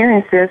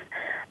experiences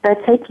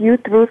that take you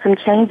through some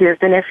changes.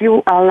 And if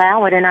you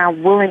allow it and are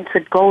willing to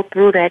go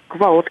through that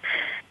growth,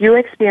 you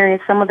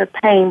experience some of the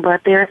pain,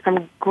 but there's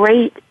some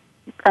great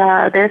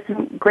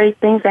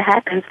things that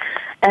happens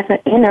at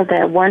the end of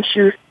that. Once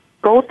you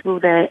go through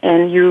that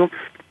and you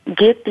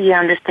get the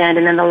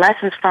understanding and the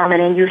lessons from it,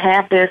 and you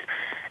have this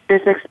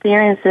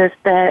experiences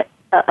that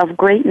of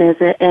greatness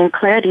and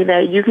clarity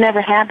that you've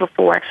never had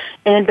before,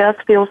 and it does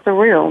feel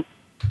surreal.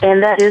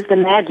 And that is the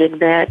magic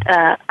that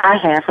I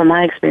have from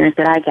my experience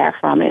that I got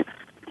from it.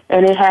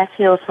 And it has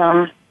healed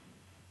some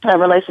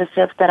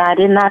relationships that I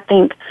did not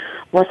think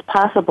was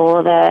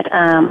possible. That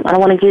I don't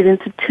want to get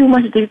into too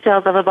much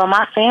details of it, but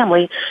my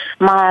family,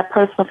 my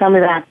personal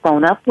family that I've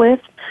grown up with,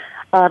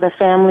 the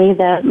family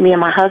that me and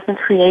my husband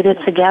created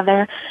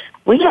together,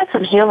 we had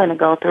some healing to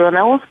go through.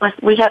 And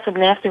we had some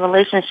nasty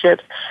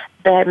relationships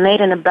that made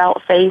an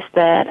about face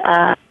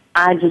that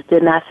I just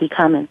did not see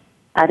coming.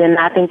 I did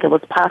not think it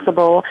was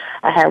possible.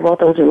 I had wrote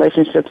those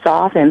relationships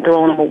off and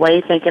thrown them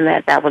away thinking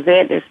that was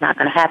it. It's not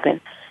going to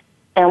happen.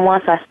 And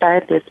once I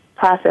started this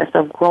process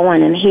of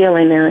growing and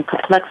healing and the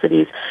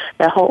complexities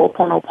that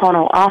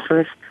Ho-oponopono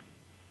offers,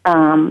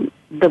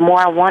 the more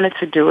I wanted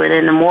to do it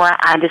and the more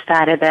I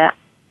decided that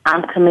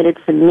I'm committed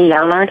to me.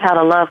 I learned how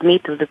to love me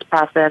through this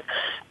process.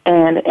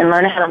 And in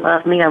learning how to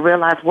love me, I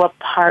realized what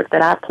part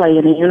that I play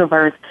in the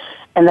universe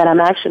and that I'm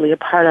actually a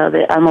part of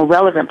it. I'm a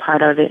relevant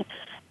part of it.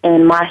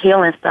 And my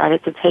healing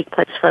started to take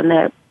place from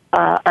that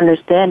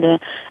understanding.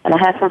 And I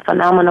had some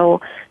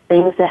phenomenal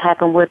things that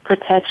happen with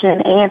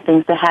protection and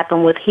things that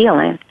happen with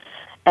healing.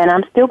 And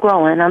I'm still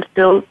growing. I'm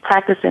still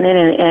practicing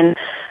it and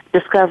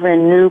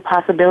discovering new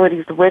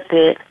possibilities with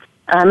it.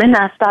 And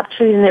I stopped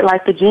treating it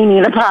like the genie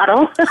in a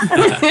bottle.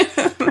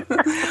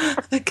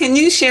 Can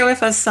you share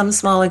with us some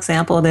small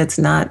example that's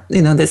not,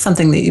 that's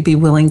something that you'd be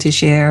willing to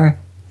share?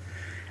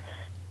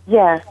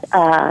 Yes.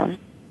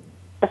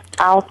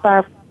 I'll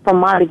start from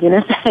my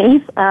beginning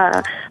days.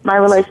 My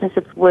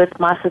relationships with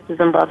my sisters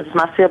and brothers,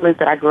 my siblings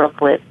that I grew up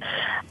with.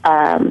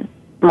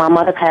 My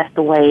mother passed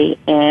away,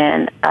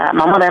 and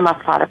my mother and my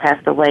father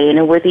passed away.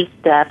 And with each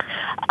step,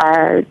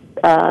 our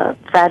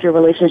fragile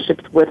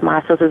relationships with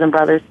my sisters and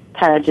brothers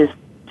kind of just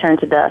turned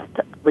to dust.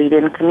 We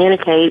didn't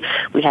communicate.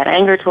 We had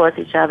anger towards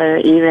each other.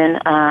 Even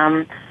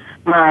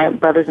my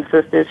brothers and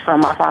sisters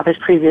from my father's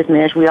previous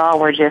marriage, we all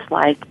were just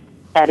like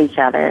at each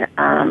other.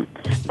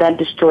 That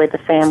destroyed the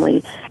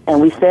family.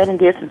 And we said and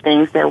did some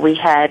things that we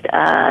had,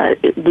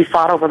 we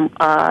fought over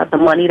the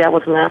money that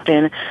was left,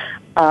 and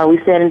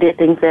we said and did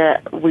things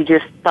that we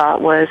just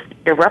thought was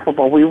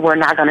irreparable. We were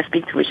not going to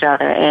speak to each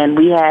other. And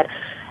we had,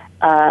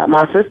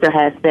 my sister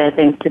had said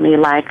things to me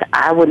like,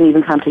 I wouldn't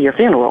even come to your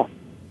funeral.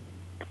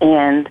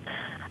 And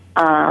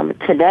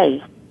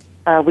today,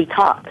 we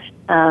talked.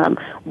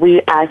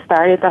 I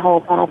started the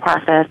Ho-oponopono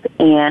process,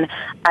 and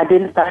I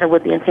didn't start it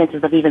with the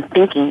intentions of even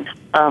thinking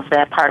of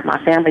that part of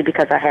my family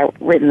because I had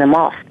written them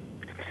off.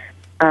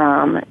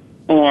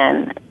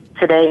 And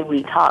today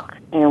we talk,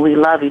 and we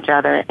love each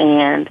other,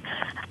 and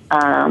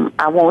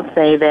I won't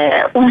say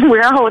that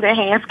we're holding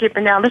hands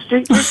skipping down the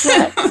street just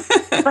yet.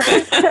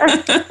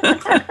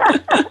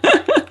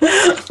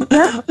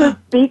 Just to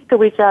speak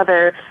to each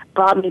other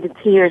brought me to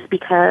tears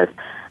because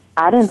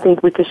I didn't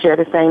think we could share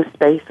the same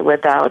space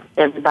without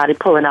everybody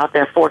pulling out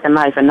their fork and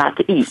knife and not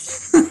to eat.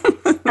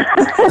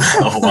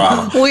 Oh,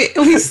 wow.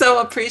 We so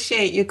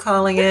appreciate you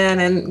calling in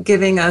and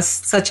giving us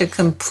such a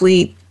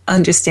complete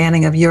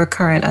understanding of your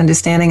current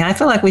understanding. I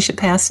feel like we should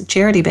pass a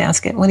charity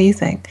basket. What do you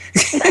think?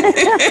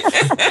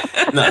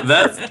 Now,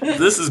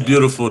 this is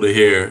beautiful to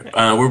hear.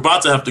 We're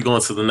about to have to go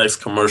into the next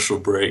commercial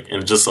break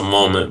in just a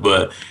moment,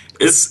 but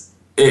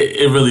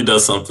it really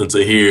does something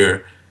to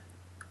hear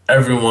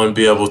everyone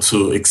be able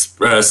to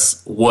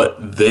express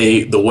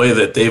the way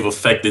that they've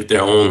affected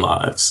their own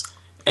lives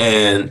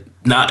and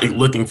not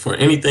looking for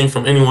anything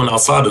from anyone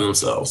outside of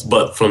themselves,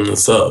 but from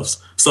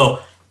themselves.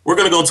 So we're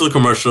going to go to a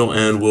commercial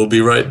and we'll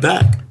be right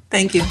back.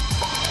 Thank you.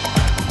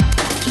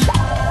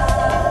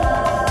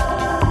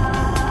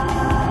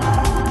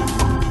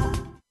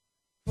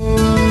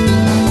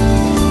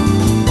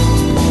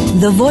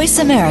 The Voice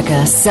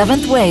America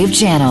 7th Wave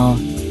Channel.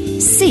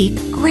 Seek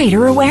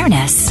greater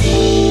awareness.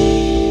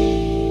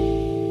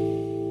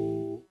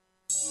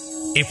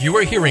 If you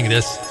are hearing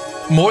this,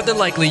 more than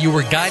likely you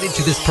were guided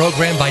to this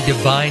program by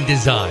divine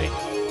design.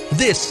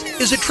 This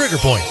is a trigger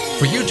point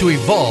for you to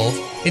evolve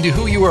into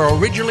who you were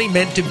originally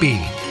meant to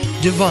be,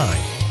 divine.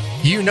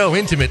 You know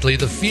intimately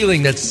the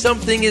feeling that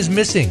something is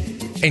missing,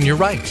 and you're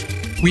right.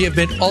 We have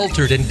been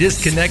altered and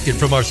disconnected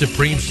from our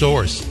supreme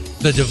source,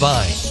 the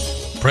divine.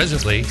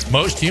 Presently,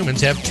 most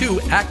humans have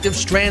 2 active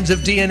strands of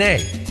DNA.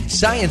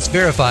 Science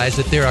verifies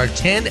that there are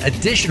 10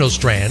 additional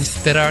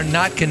strands that are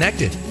not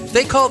connected.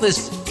 They call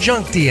this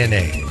junk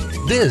DNA.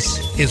 This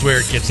is where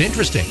it gets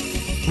interesting.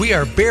 We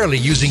are barely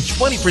using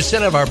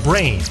 20% of our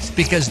brains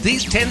because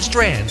these 10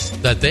 strands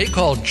that they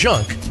call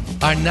junk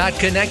are not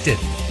connected.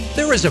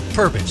 There is a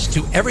purpose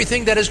to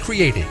everything that is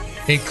created,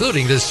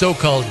 including this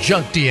so-called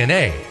junk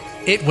DNA.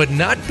 It would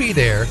not be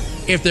there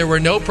if there were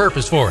no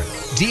purpose for it.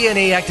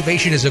 DNA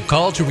activation is a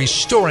call to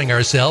restoring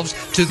ourselves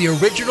to the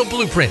original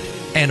blueprint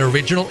and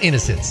original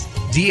innocence.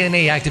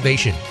 DNA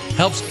activation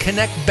helps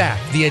connect back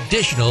the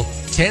additional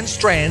 10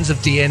 strands of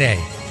DNA.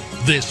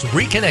 This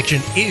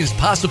reconnection is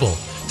possible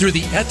through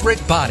the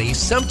etheric body,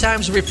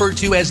 sometimes referred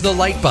to as the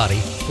light body,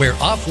 where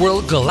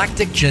off-world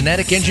galactic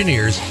genetic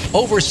engineers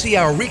oversee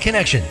our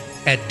reconnection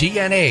at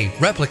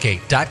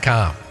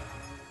DNAreplicate.com.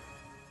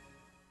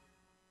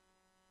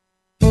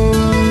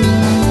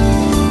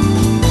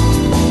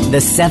 The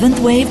Seventh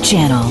Wave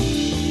Channel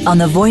on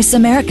the Voice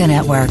America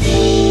Network.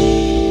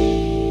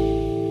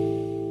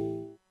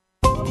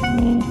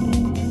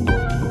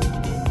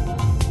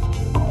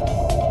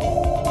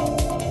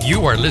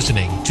 You are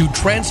listening to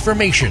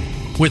Transformation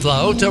with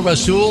Laota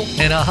Rasul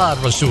and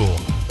Ahad Rasul.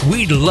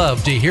 We'd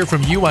love to hear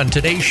from you on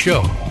today's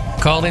show.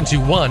 Call into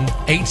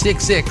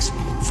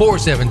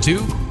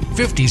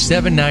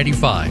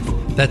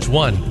 1-866-472-5795. That's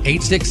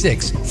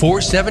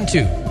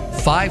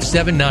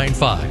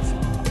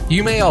 1-866-472-5795.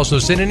 You may also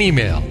send an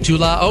email to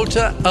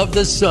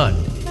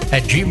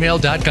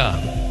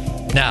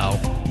laotaofthesun@gmail.com. Now,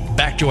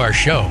 back to our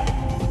show.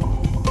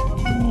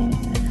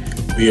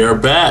 We are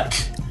back.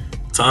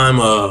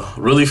 Time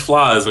really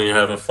flies when you're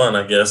having fun,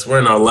 I guess. We're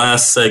in our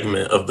last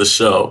segment of the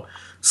show,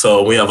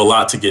 so we have a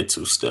lot to get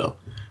to still.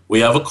 We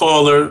have a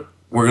caller.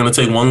 We're going to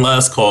take one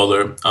last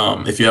caller.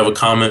 If you have a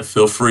comment,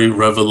 feel free.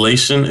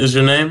 Revelation is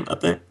your name, I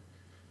think.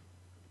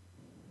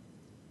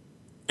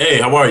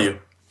 Hey, how are you?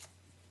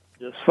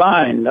 Just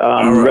fine.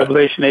 Right.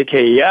 Revelation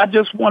AKA. Yeah, I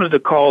just wanted to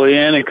call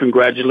in and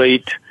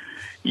congratulate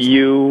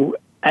you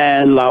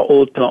and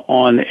Laota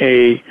on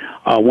a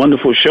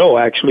wonderful show,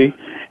 actually.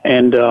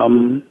 And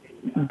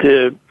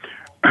the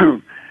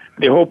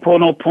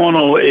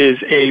Ho-oponopono is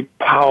a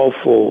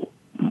powerful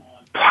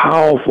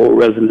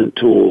resonant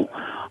tool.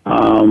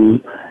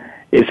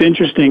 It's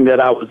interesting that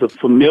I was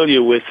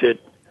familiar with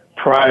it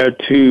prior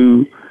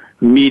to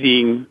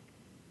meeting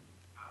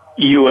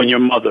you and your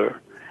mother.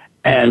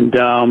 And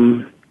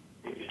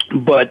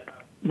but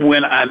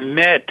when I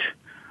met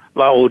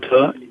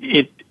Laota,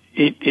 it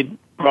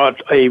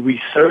brought a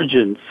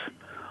resurgence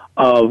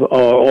of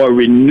or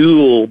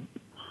renewed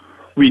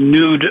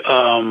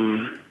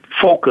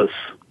focus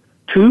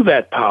to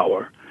that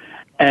power.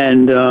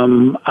 And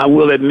I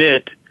will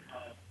admit,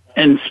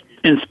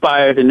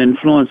 inspired and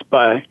influenced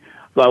by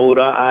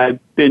Laota, I've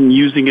been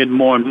using it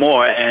more and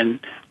more, and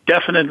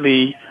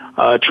definitely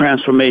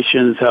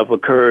transformations have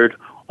occurred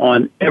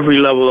on every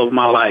level of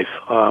my life.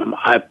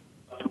 I've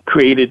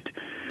created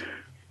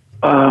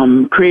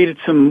some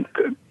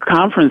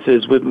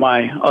conferences with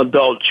my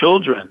adult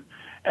children,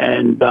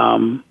 and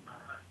I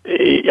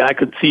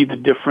could see the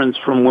difference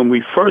from when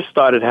we first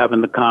started having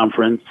the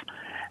conference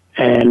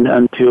and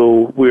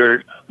until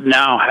we're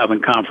now having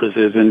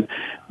conferences. And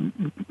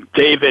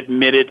they've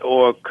admitted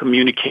or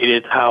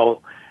communicated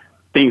how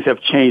things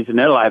have changed in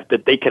their life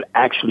that they could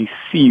actually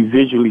see,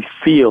 visually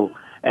feel,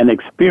 and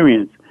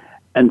experience.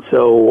 And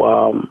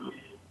so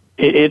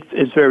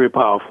it's very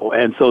powerful.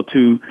 And so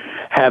to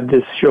have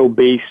this show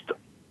based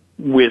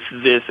with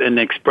this and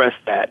express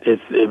that,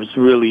 it was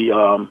really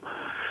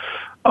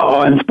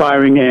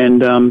inspiring.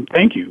 And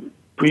thank you.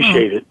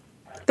 Appreciate it.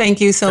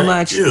 Thank you so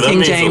much, you.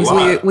 King James.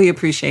 We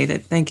appreciate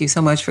it. Thank you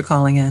so much for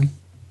calling in.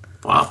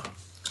 Wow.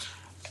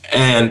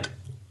 And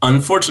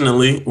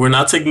unfortunately, we're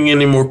not taking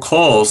any more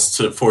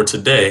calls for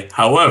today.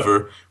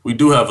 However, we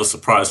do have a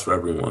surprise for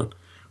everyone.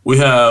 We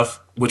have,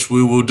 which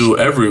we will do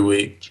every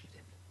week,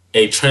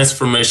 a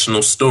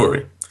transformational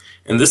story.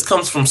 And this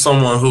comes from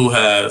someone who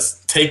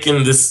has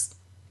taken this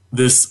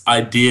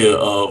idea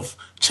of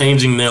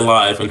changing their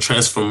life and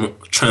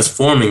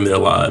transforming their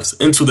lives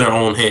into their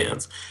own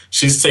hands.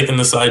 She's taken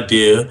this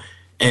idea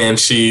and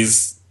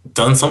she's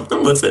done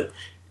something with it.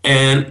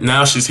 And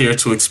now she's here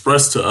to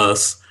express to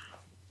us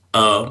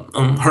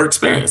her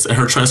experience and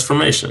her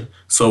transformation.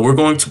 So we're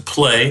going to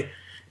play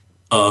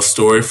a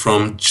story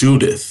from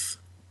Judith.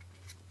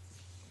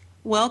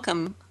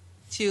 Welcome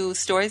to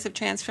Stories of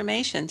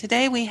Transformation.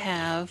 Today we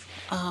have,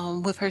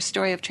 with her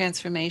story of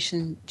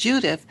transformation,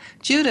 Judith.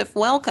 Judith,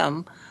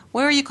 welcome.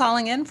 Where are you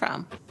calling in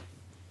from?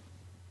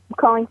 I'm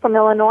calling from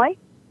Illinois.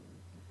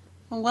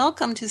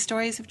 Welcome to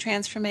Stories of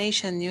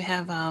Transformation. You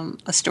have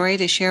a story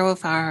to share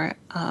with our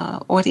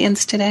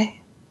audience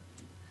today?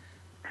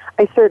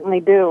 I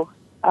certainly do.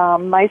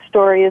 My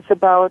story is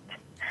about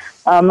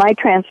my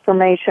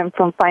transformation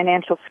from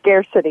financial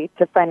scarcity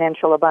to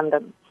financial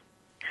abundance.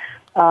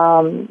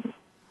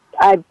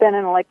 I've been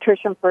an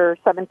electrician for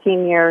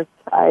 17 years.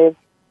 I've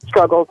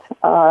struggled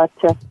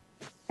to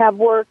have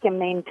work and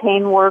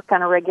maintain work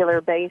on a regular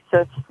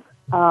basis.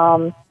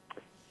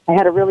 I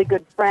had a really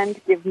good friend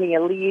give me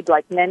a lead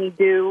like many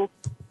do,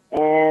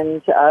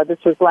 and this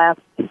was last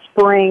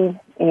spring,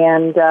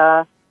 and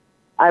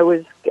I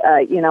was,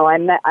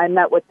 I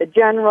met with the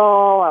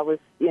general. I was,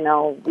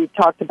 we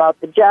talked about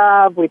the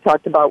job. We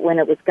talked about when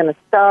it was going to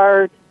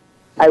start.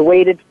 I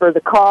waited for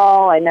the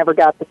call. I never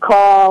got the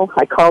call.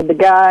 I called the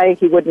guy.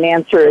 He wouldn't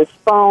answer his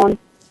phone.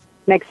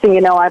 next thing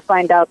you know, I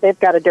find out they've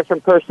got a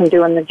different person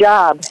doing the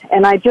job.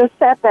 And I just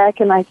sat back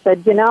and I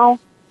said,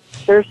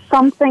 there's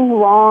something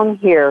wrong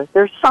here.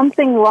 There's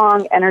something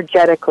wrong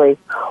energetically.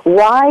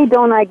 Why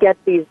don't I get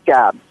these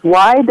jobs?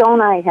 Why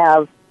don't I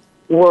have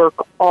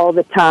work all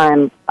the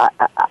time?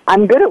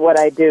 I'm good at what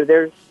I do.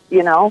 There's,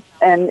 and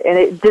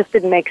it just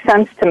didn't make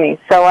sense to me.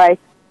 So I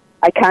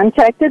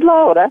contacted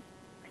Laura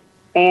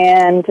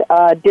and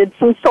did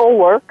some soul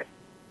work,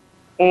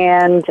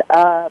 and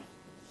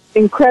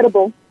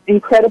incredible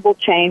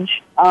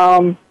change.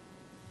 I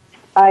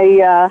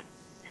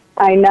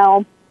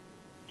now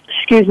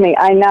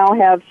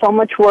have so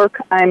much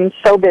work. I'm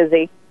so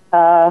busy,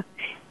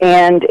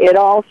 and it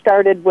all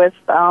started with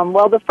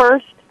the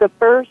first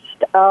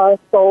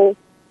soul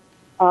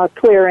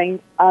clearing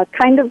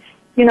kind of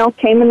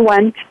came and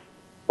went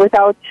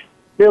without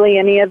really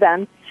any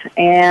events,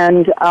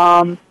 and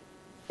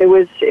it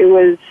was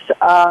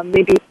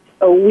maybe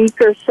a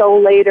week or so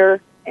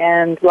later,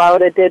 and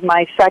Laura did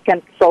my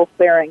second soul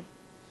clearing.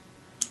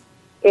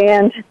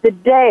 And the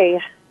day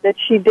that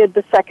she did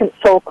the second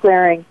soul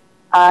clearing,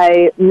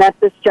 I met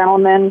this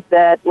gentleman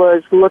that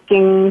was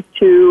looking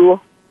to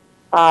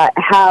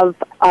have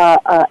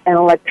an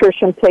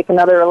electrician take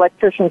another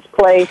electrician's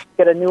place,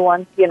 get a new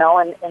one, in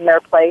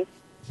their place.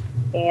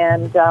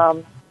 And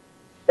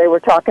they were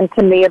talking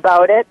to me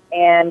about it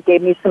and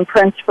gave me some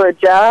prints for a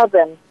job,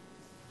 and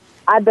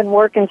I've been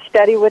working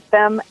steady with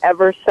them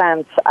ever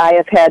since. I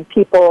have had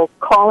people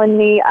calling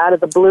me out of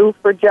the blue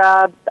for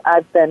jobs.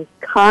 I've been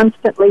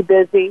constantly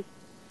busy.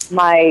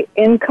 My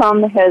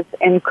income has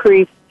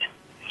increased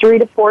 3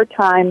 to 4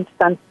 times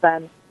since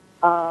then.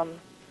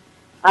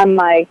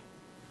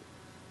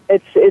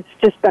 It's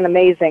just been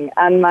amazing.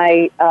 On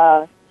my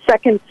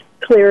second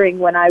clearing,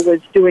 when I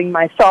was doing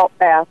my salt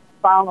bath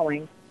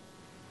following,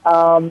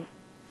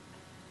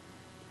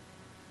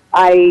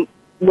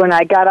 when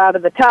I got out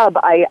of the tub,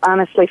 I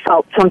honestly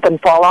felt something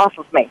fall off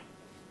of me.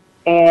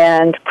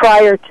 And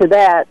prior to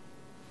that,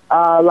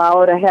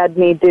 Laura had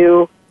me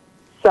do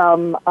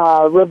some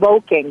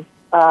revoking.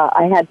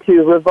 I had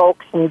to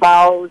revoke some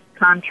vows,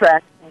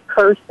 contracts, and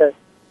curses.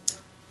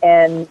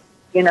 And,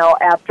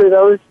 after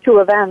those 2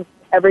 events,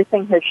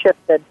 everything has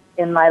shifted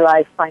in my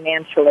life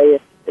financially.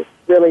 It's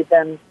really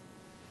been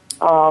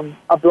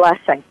a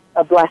blessing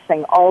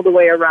all the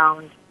way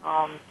around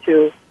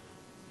to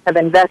have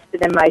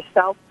invested in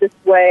myself this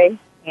way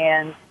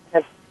and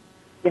have,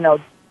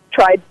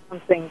 tried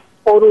something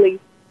totally,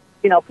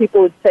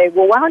 people would say,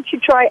 well, why don't you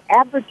try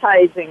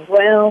advertising?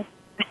 Well,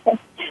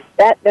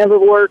 that never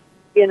worked,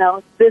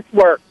 this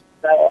worked.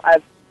 So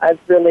I've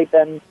really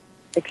been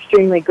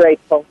extremely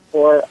grateful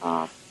for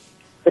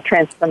the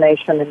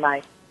transformation in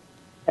my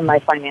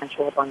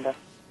financial abundance.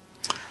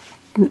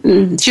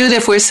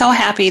 Judith, we're so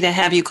happy to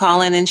have you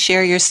call in and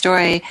share your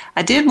story.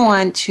 I did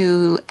want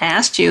to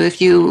ask you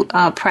if you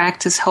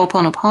practice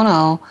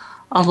Ho-oponopono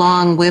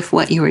along with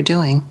what you were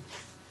doing.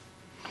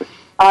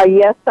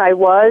 Yes, I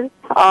was,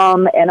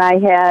 and I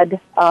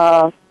had,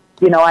 I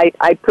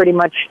pretty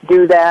much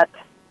do that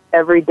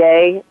every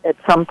day at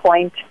some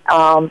point.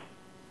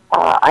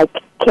 I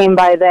came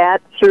by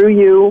that through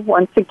you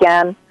once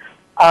again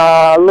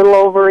a little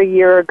over a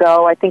year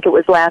ago. I think it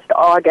was last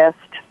August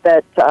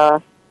that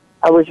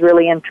I was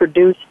really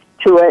introduced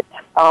to it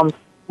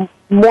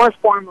more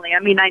formally. I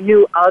mean, I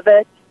knew of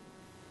it,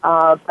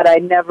 but I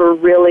never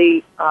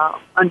really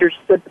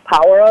understood the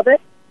power of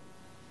it.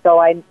 So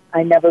I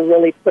never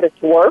really put it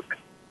to work.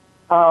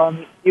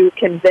 You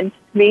convinced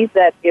me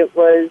that it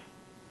was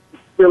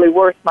really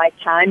worth my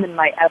time and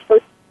my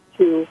effort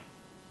to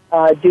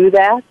do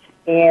that.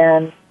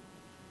 And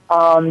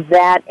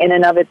that in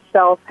and of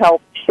itself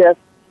helped shift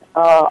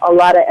a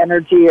lot of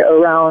energy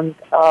around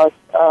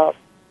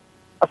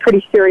a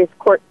pretty serious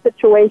court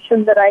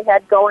situation that I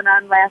had going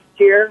on last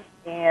year,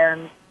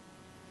 and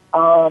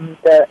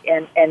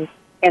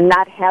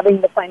not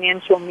having the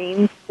financial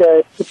means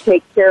to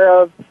take care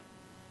of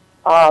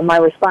my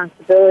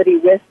responsibility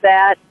with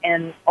that,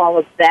 and all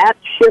of that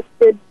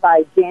shifted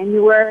by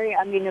January.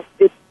 I mean,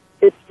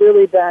 it's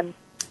really been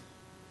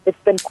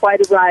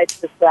quite a ride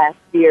this last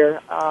year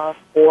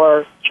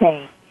for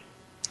change.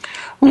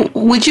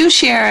 Would you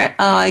share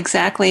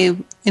exactly,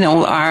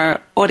 our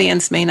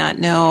audience may not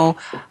know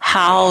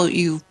how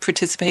you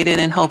participated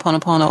in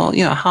Ho-oponopono,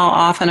 how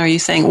often are you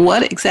saying,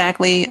 what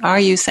exactly are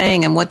you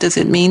saying, and what does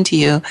it mean to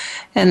you?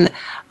 And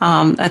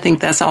I think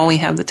that's all we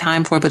have the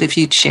time for, but if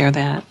you'd share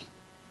that.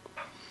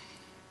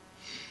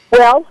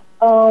 Well,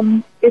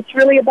 it's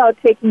really about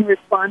taking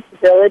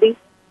responsibility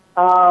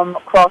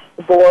across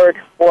the board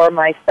for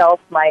myself,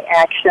 my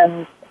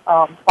actions,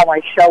 how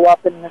I show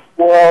up in this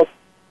world,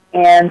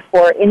 and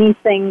for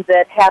anything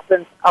that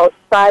happens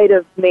outside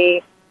of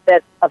me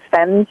that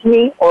offends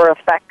me or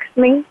affects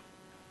me,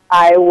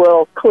 I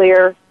will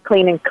clean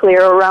and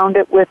clear around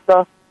it with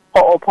the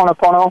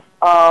Ho-oponopono.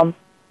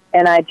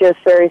 And I just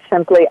very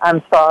simply,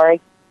 I'm sorry.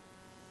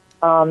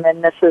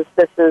 And this is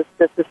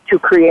to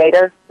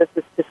Creator. This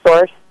is to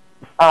Source.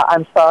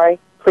 I'm sorry.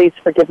 Please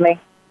forgive me.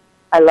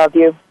 I love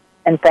you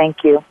and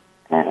thank you.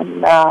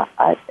 And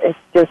it's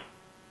just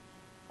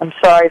I'm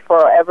sorry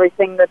for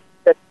everything that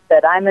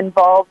I'm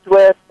involved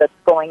with, that's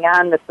going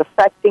on, that's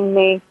affecting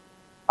me.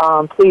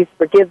 Please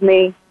forgive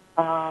me.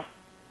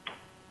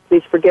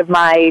 Please forgive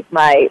my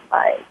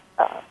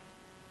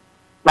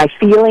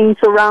feelings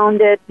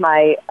around it,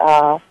 my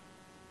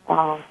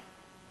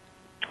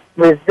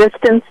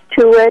resistance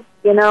to it,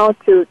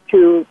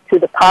 to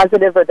the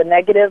positive or the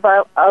negative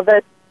of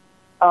it.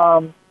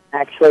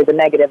 Actually, the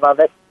negative of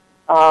it.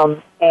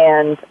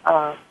 And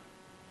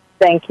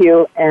thank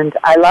you, and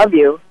I love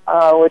you,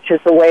 which is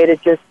a way to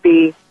just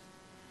be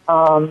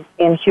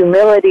in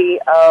humility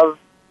of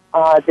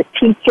the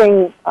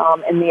teaching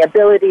and the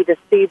ability to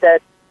see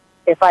that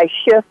if I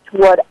shift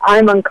what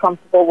I'm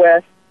uncomfortable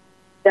with,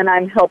 then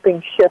I'm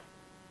helping shift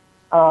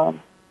the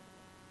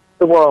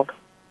world.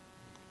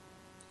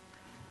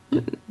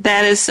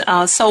 That is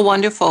so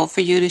wonderful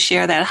for you to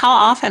share that. How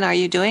often are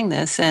you doing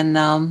this? And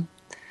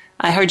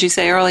I heard you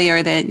say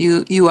earlier that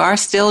you are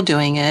still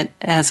doing it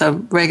as a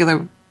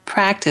regular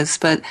practice,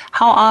 but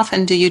how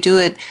often do you do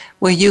it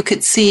where you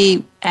could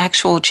see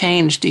actual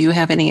change? Do you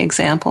have any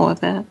example of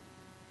that?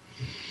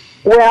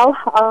 Well,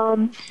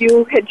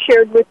 you had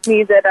shared with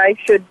me that I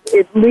should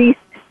at least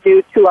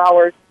do 2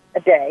 hours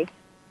a day,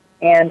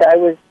 and I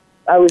was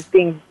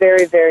being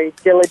very, very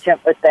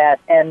diligent with that,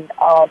 and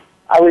I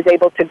was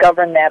able to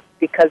govern that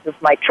because of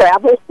my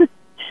travel.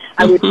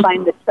 I would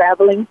find that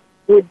traveling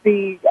would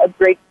be a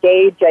great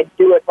gauge. I'd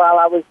do it while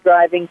I was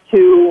driving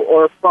to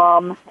or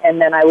from, and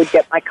then I would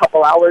get my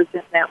couple hours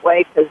in that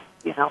way because,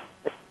 it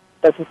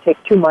doesn't take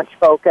too much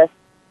focus.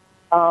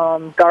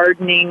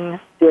 Gardening,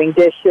 doing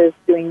dishes,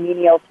 doing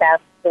menial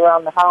tasks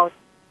around the house,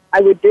 I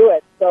would do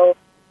it. So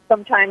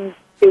sometimes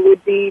it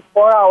would be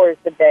 4 hours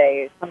a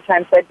day.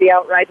 Sometimes I'd be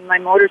out riding my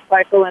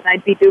motorcycle, and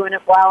I'd be doing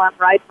it while I'm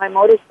riding my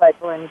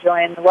motorcycle,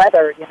 enjoying the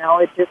weather.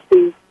 It'd just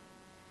be,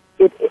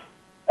 in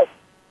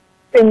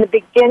the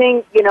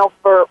beginning,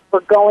 for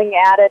going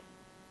at it,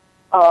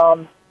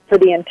 for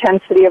the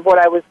intensity of what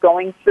I was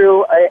going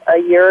through a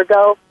year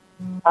ago,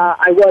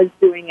 I was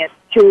doing it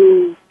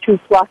 2+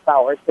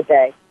 hours a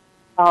day.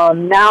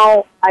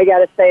 Now I got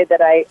to say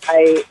that I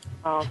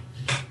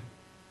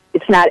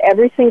it's not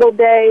every single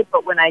day,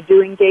 but when I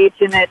do engage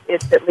in it,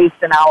 it's at least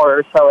an hour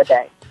or so a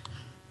day.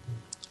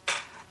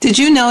 Did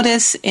you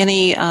notice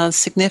any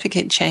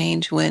significant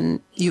change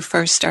when you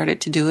first started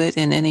to do it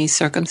in any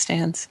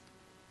circumstance?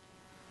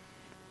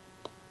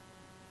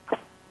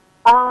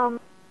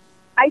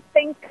 I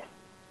think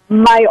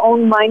my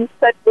own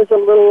mindset was a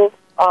little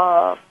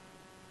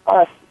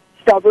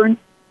stubborn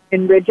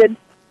and rigid,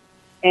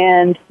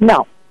 and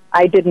no,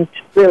 I didn't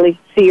really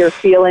see or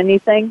feel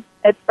anything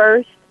at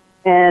first,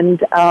 and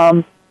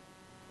so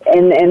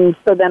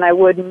then I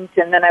wouldn't,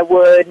 and then I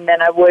would, and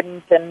then I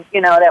wouldn't, and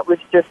that was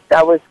just,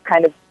 I was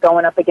kind of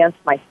going up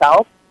against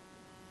myself.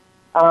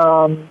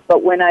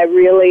 But when I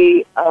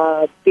really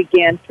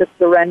began to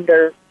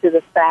surrender to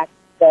the fact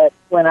that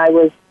when I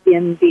was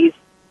in these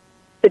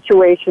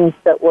situations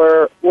that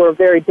were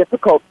very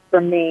difficult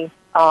for me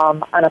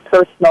on a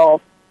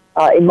personal,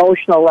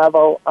 emotional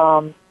level,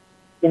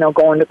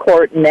 going to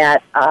court and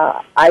that,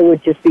 I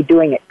would just be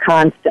doing it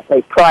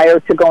constantly prior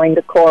to going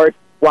to court,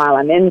 while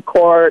I'm in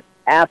court,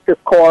 after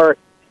court,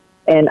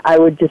 and I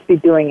would just be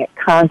doing it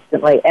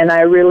constantly. And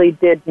I really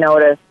did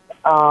notice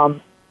a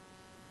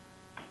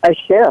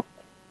shift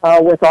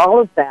with all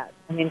of that.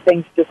 I mean,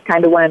 things just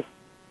kind of went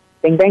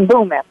bing, bang,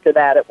 boom after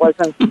that. It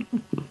wasn't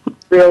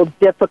real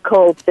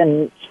difficult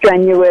and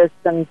strenuous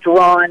and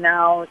drawn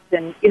out,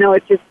 and,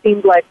 it just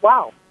seemed like,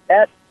 wow,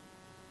 that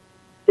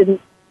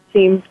didn't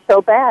seem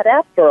so bad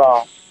after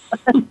all.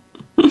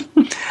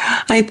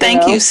 I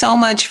thank you so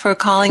much for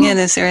calling in.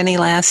 Is there any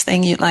last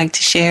thing you'd like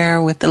to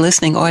share with the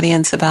listening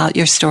audience about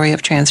your story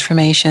of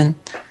transformation?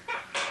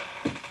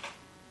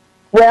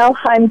 Well,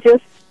 I'm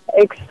just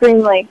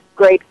extremely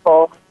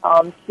grateful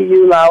to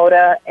you,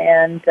 Laura,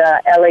 and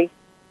Ellie,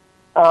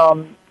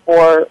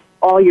 for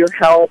all your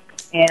help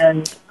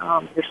and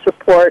your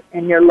support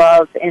and your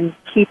love in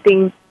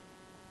keeping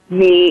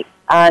me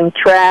on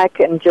track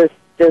and just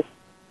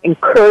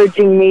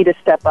encouraging me to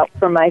step up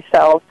for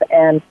myself.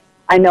 And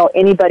I know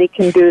anybody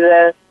can do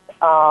this.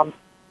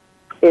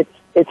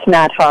 It's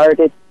not hard.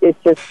 It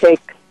just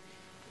takes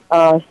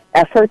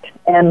effort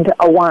and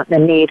a want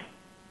and a need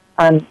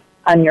on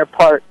your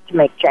part to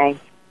make change,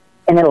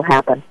 and it'll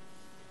happen.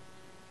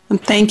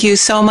 Thank you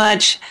so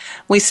much.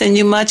 We send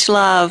you much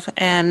love,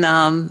 and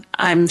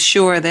I'm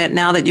sure that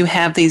now that you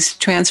have these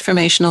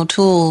transformational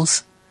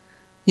tools,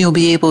 you'll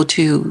be able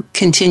to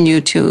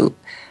continue to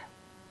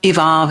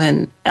evolve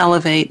and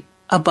elevate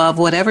above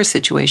whatever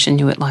situation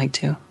you would like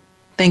to.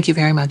 Thank you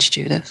very much,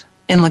 Judith.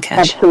 In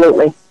Lakesh.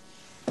 Absolutely.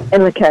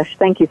 In Lakesh,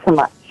 thank you so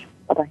much.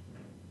 Bye-bye.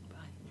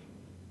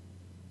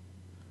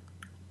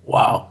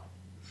 Wow.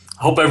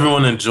 I hope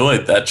everyone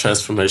enjoyed that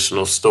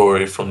transformational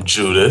story from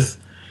Judith.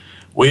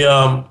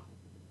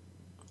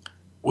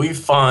 We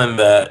find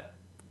that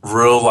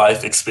real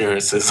life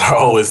experiences are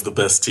always the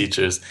best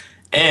teachers,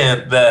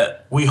 and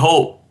that we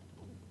hope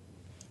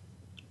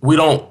we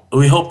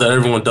hope that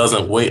everyone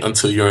doesn't wait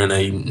until you're in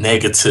a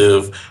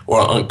negative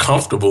or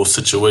uncomfortable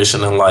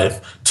situation in life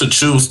to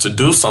choose to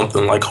do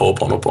something like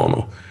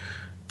Ho-oponopono.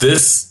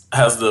 This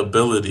has the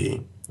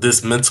ability,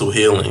 this mental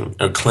healing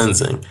or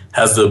cleansing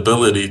has the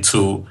ability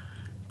to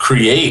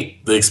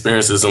create the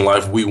experiences in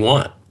life we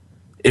want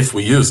if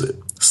we use it.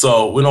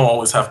 So we don't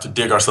always have to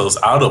dig ourselves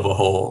out of a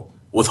hole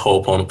with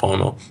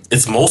Ho-oponopono.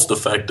 It's most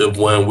effective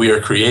when we are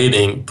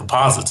creating the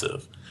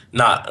positive,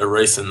 not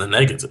erasing the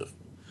negative.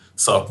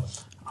 So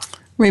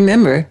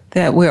remember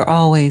that we're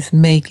always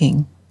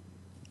making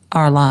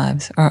our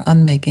lives or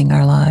unmaking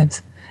our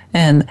lives.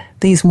 And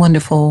these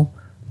wonderful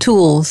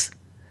tools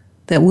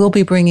that we'll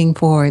be bringing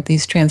forward,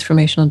 these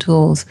transformational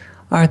tools,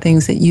 are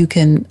things that you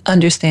can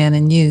understand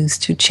and use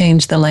to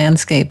change the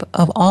landscape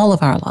of all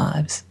of our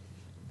lives.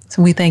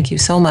 So we thank you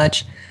so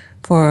much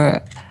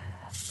for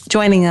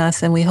joining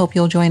us, and we hope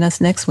you'll join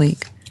us next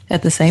week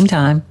at the same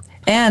time.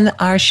 And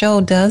our show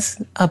does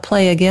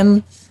play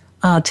again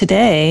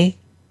today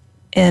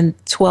in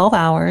 12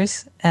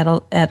 hours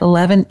at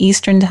 11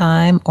 Eastern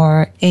Time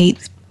or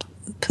 8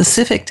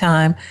 Pacific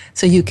Time,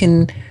 so you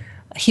can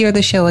hear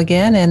the show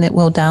again, and it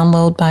will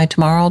download by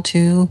tomorrow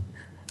to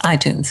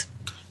iTunes.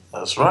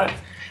 That's right.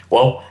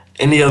 Well,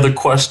 any other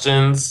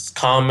questions,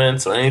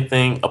 comments, or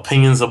anything,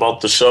 opinions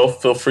about the show,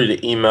 feel free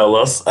to email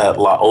us at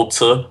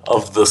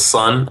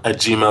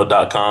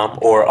laotaofthesun@gmail.com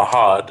or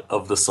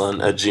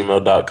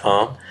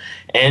ahadofthesun@gmail.com.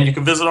 And you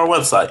can visit our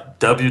website,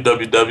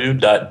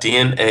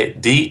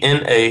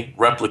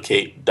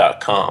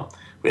 www.dnareplicate.com.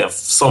 We have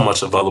so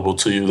much available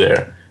to you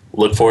there.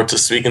 Look forward to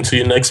speaking to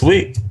you next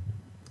week.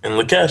 In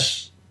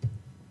Lakesh.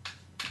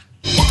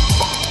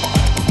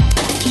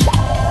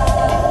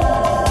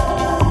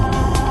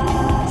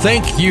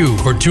 Thank you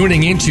for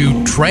tuning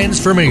into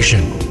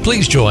Transformation.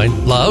 Please join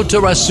Laota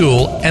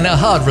Rasul and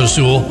Ahad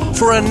Rasul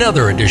for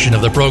another edition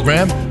of the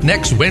program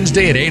next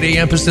Wednesday at 8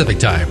 a.m. Pacific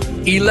Time,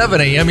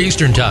 11 a.m.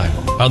 Eastern Time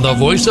on the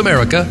Voice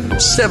America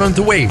 7th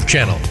Wave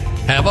channel.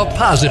 Have a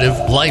positive,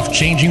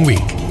 life-changing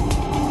week.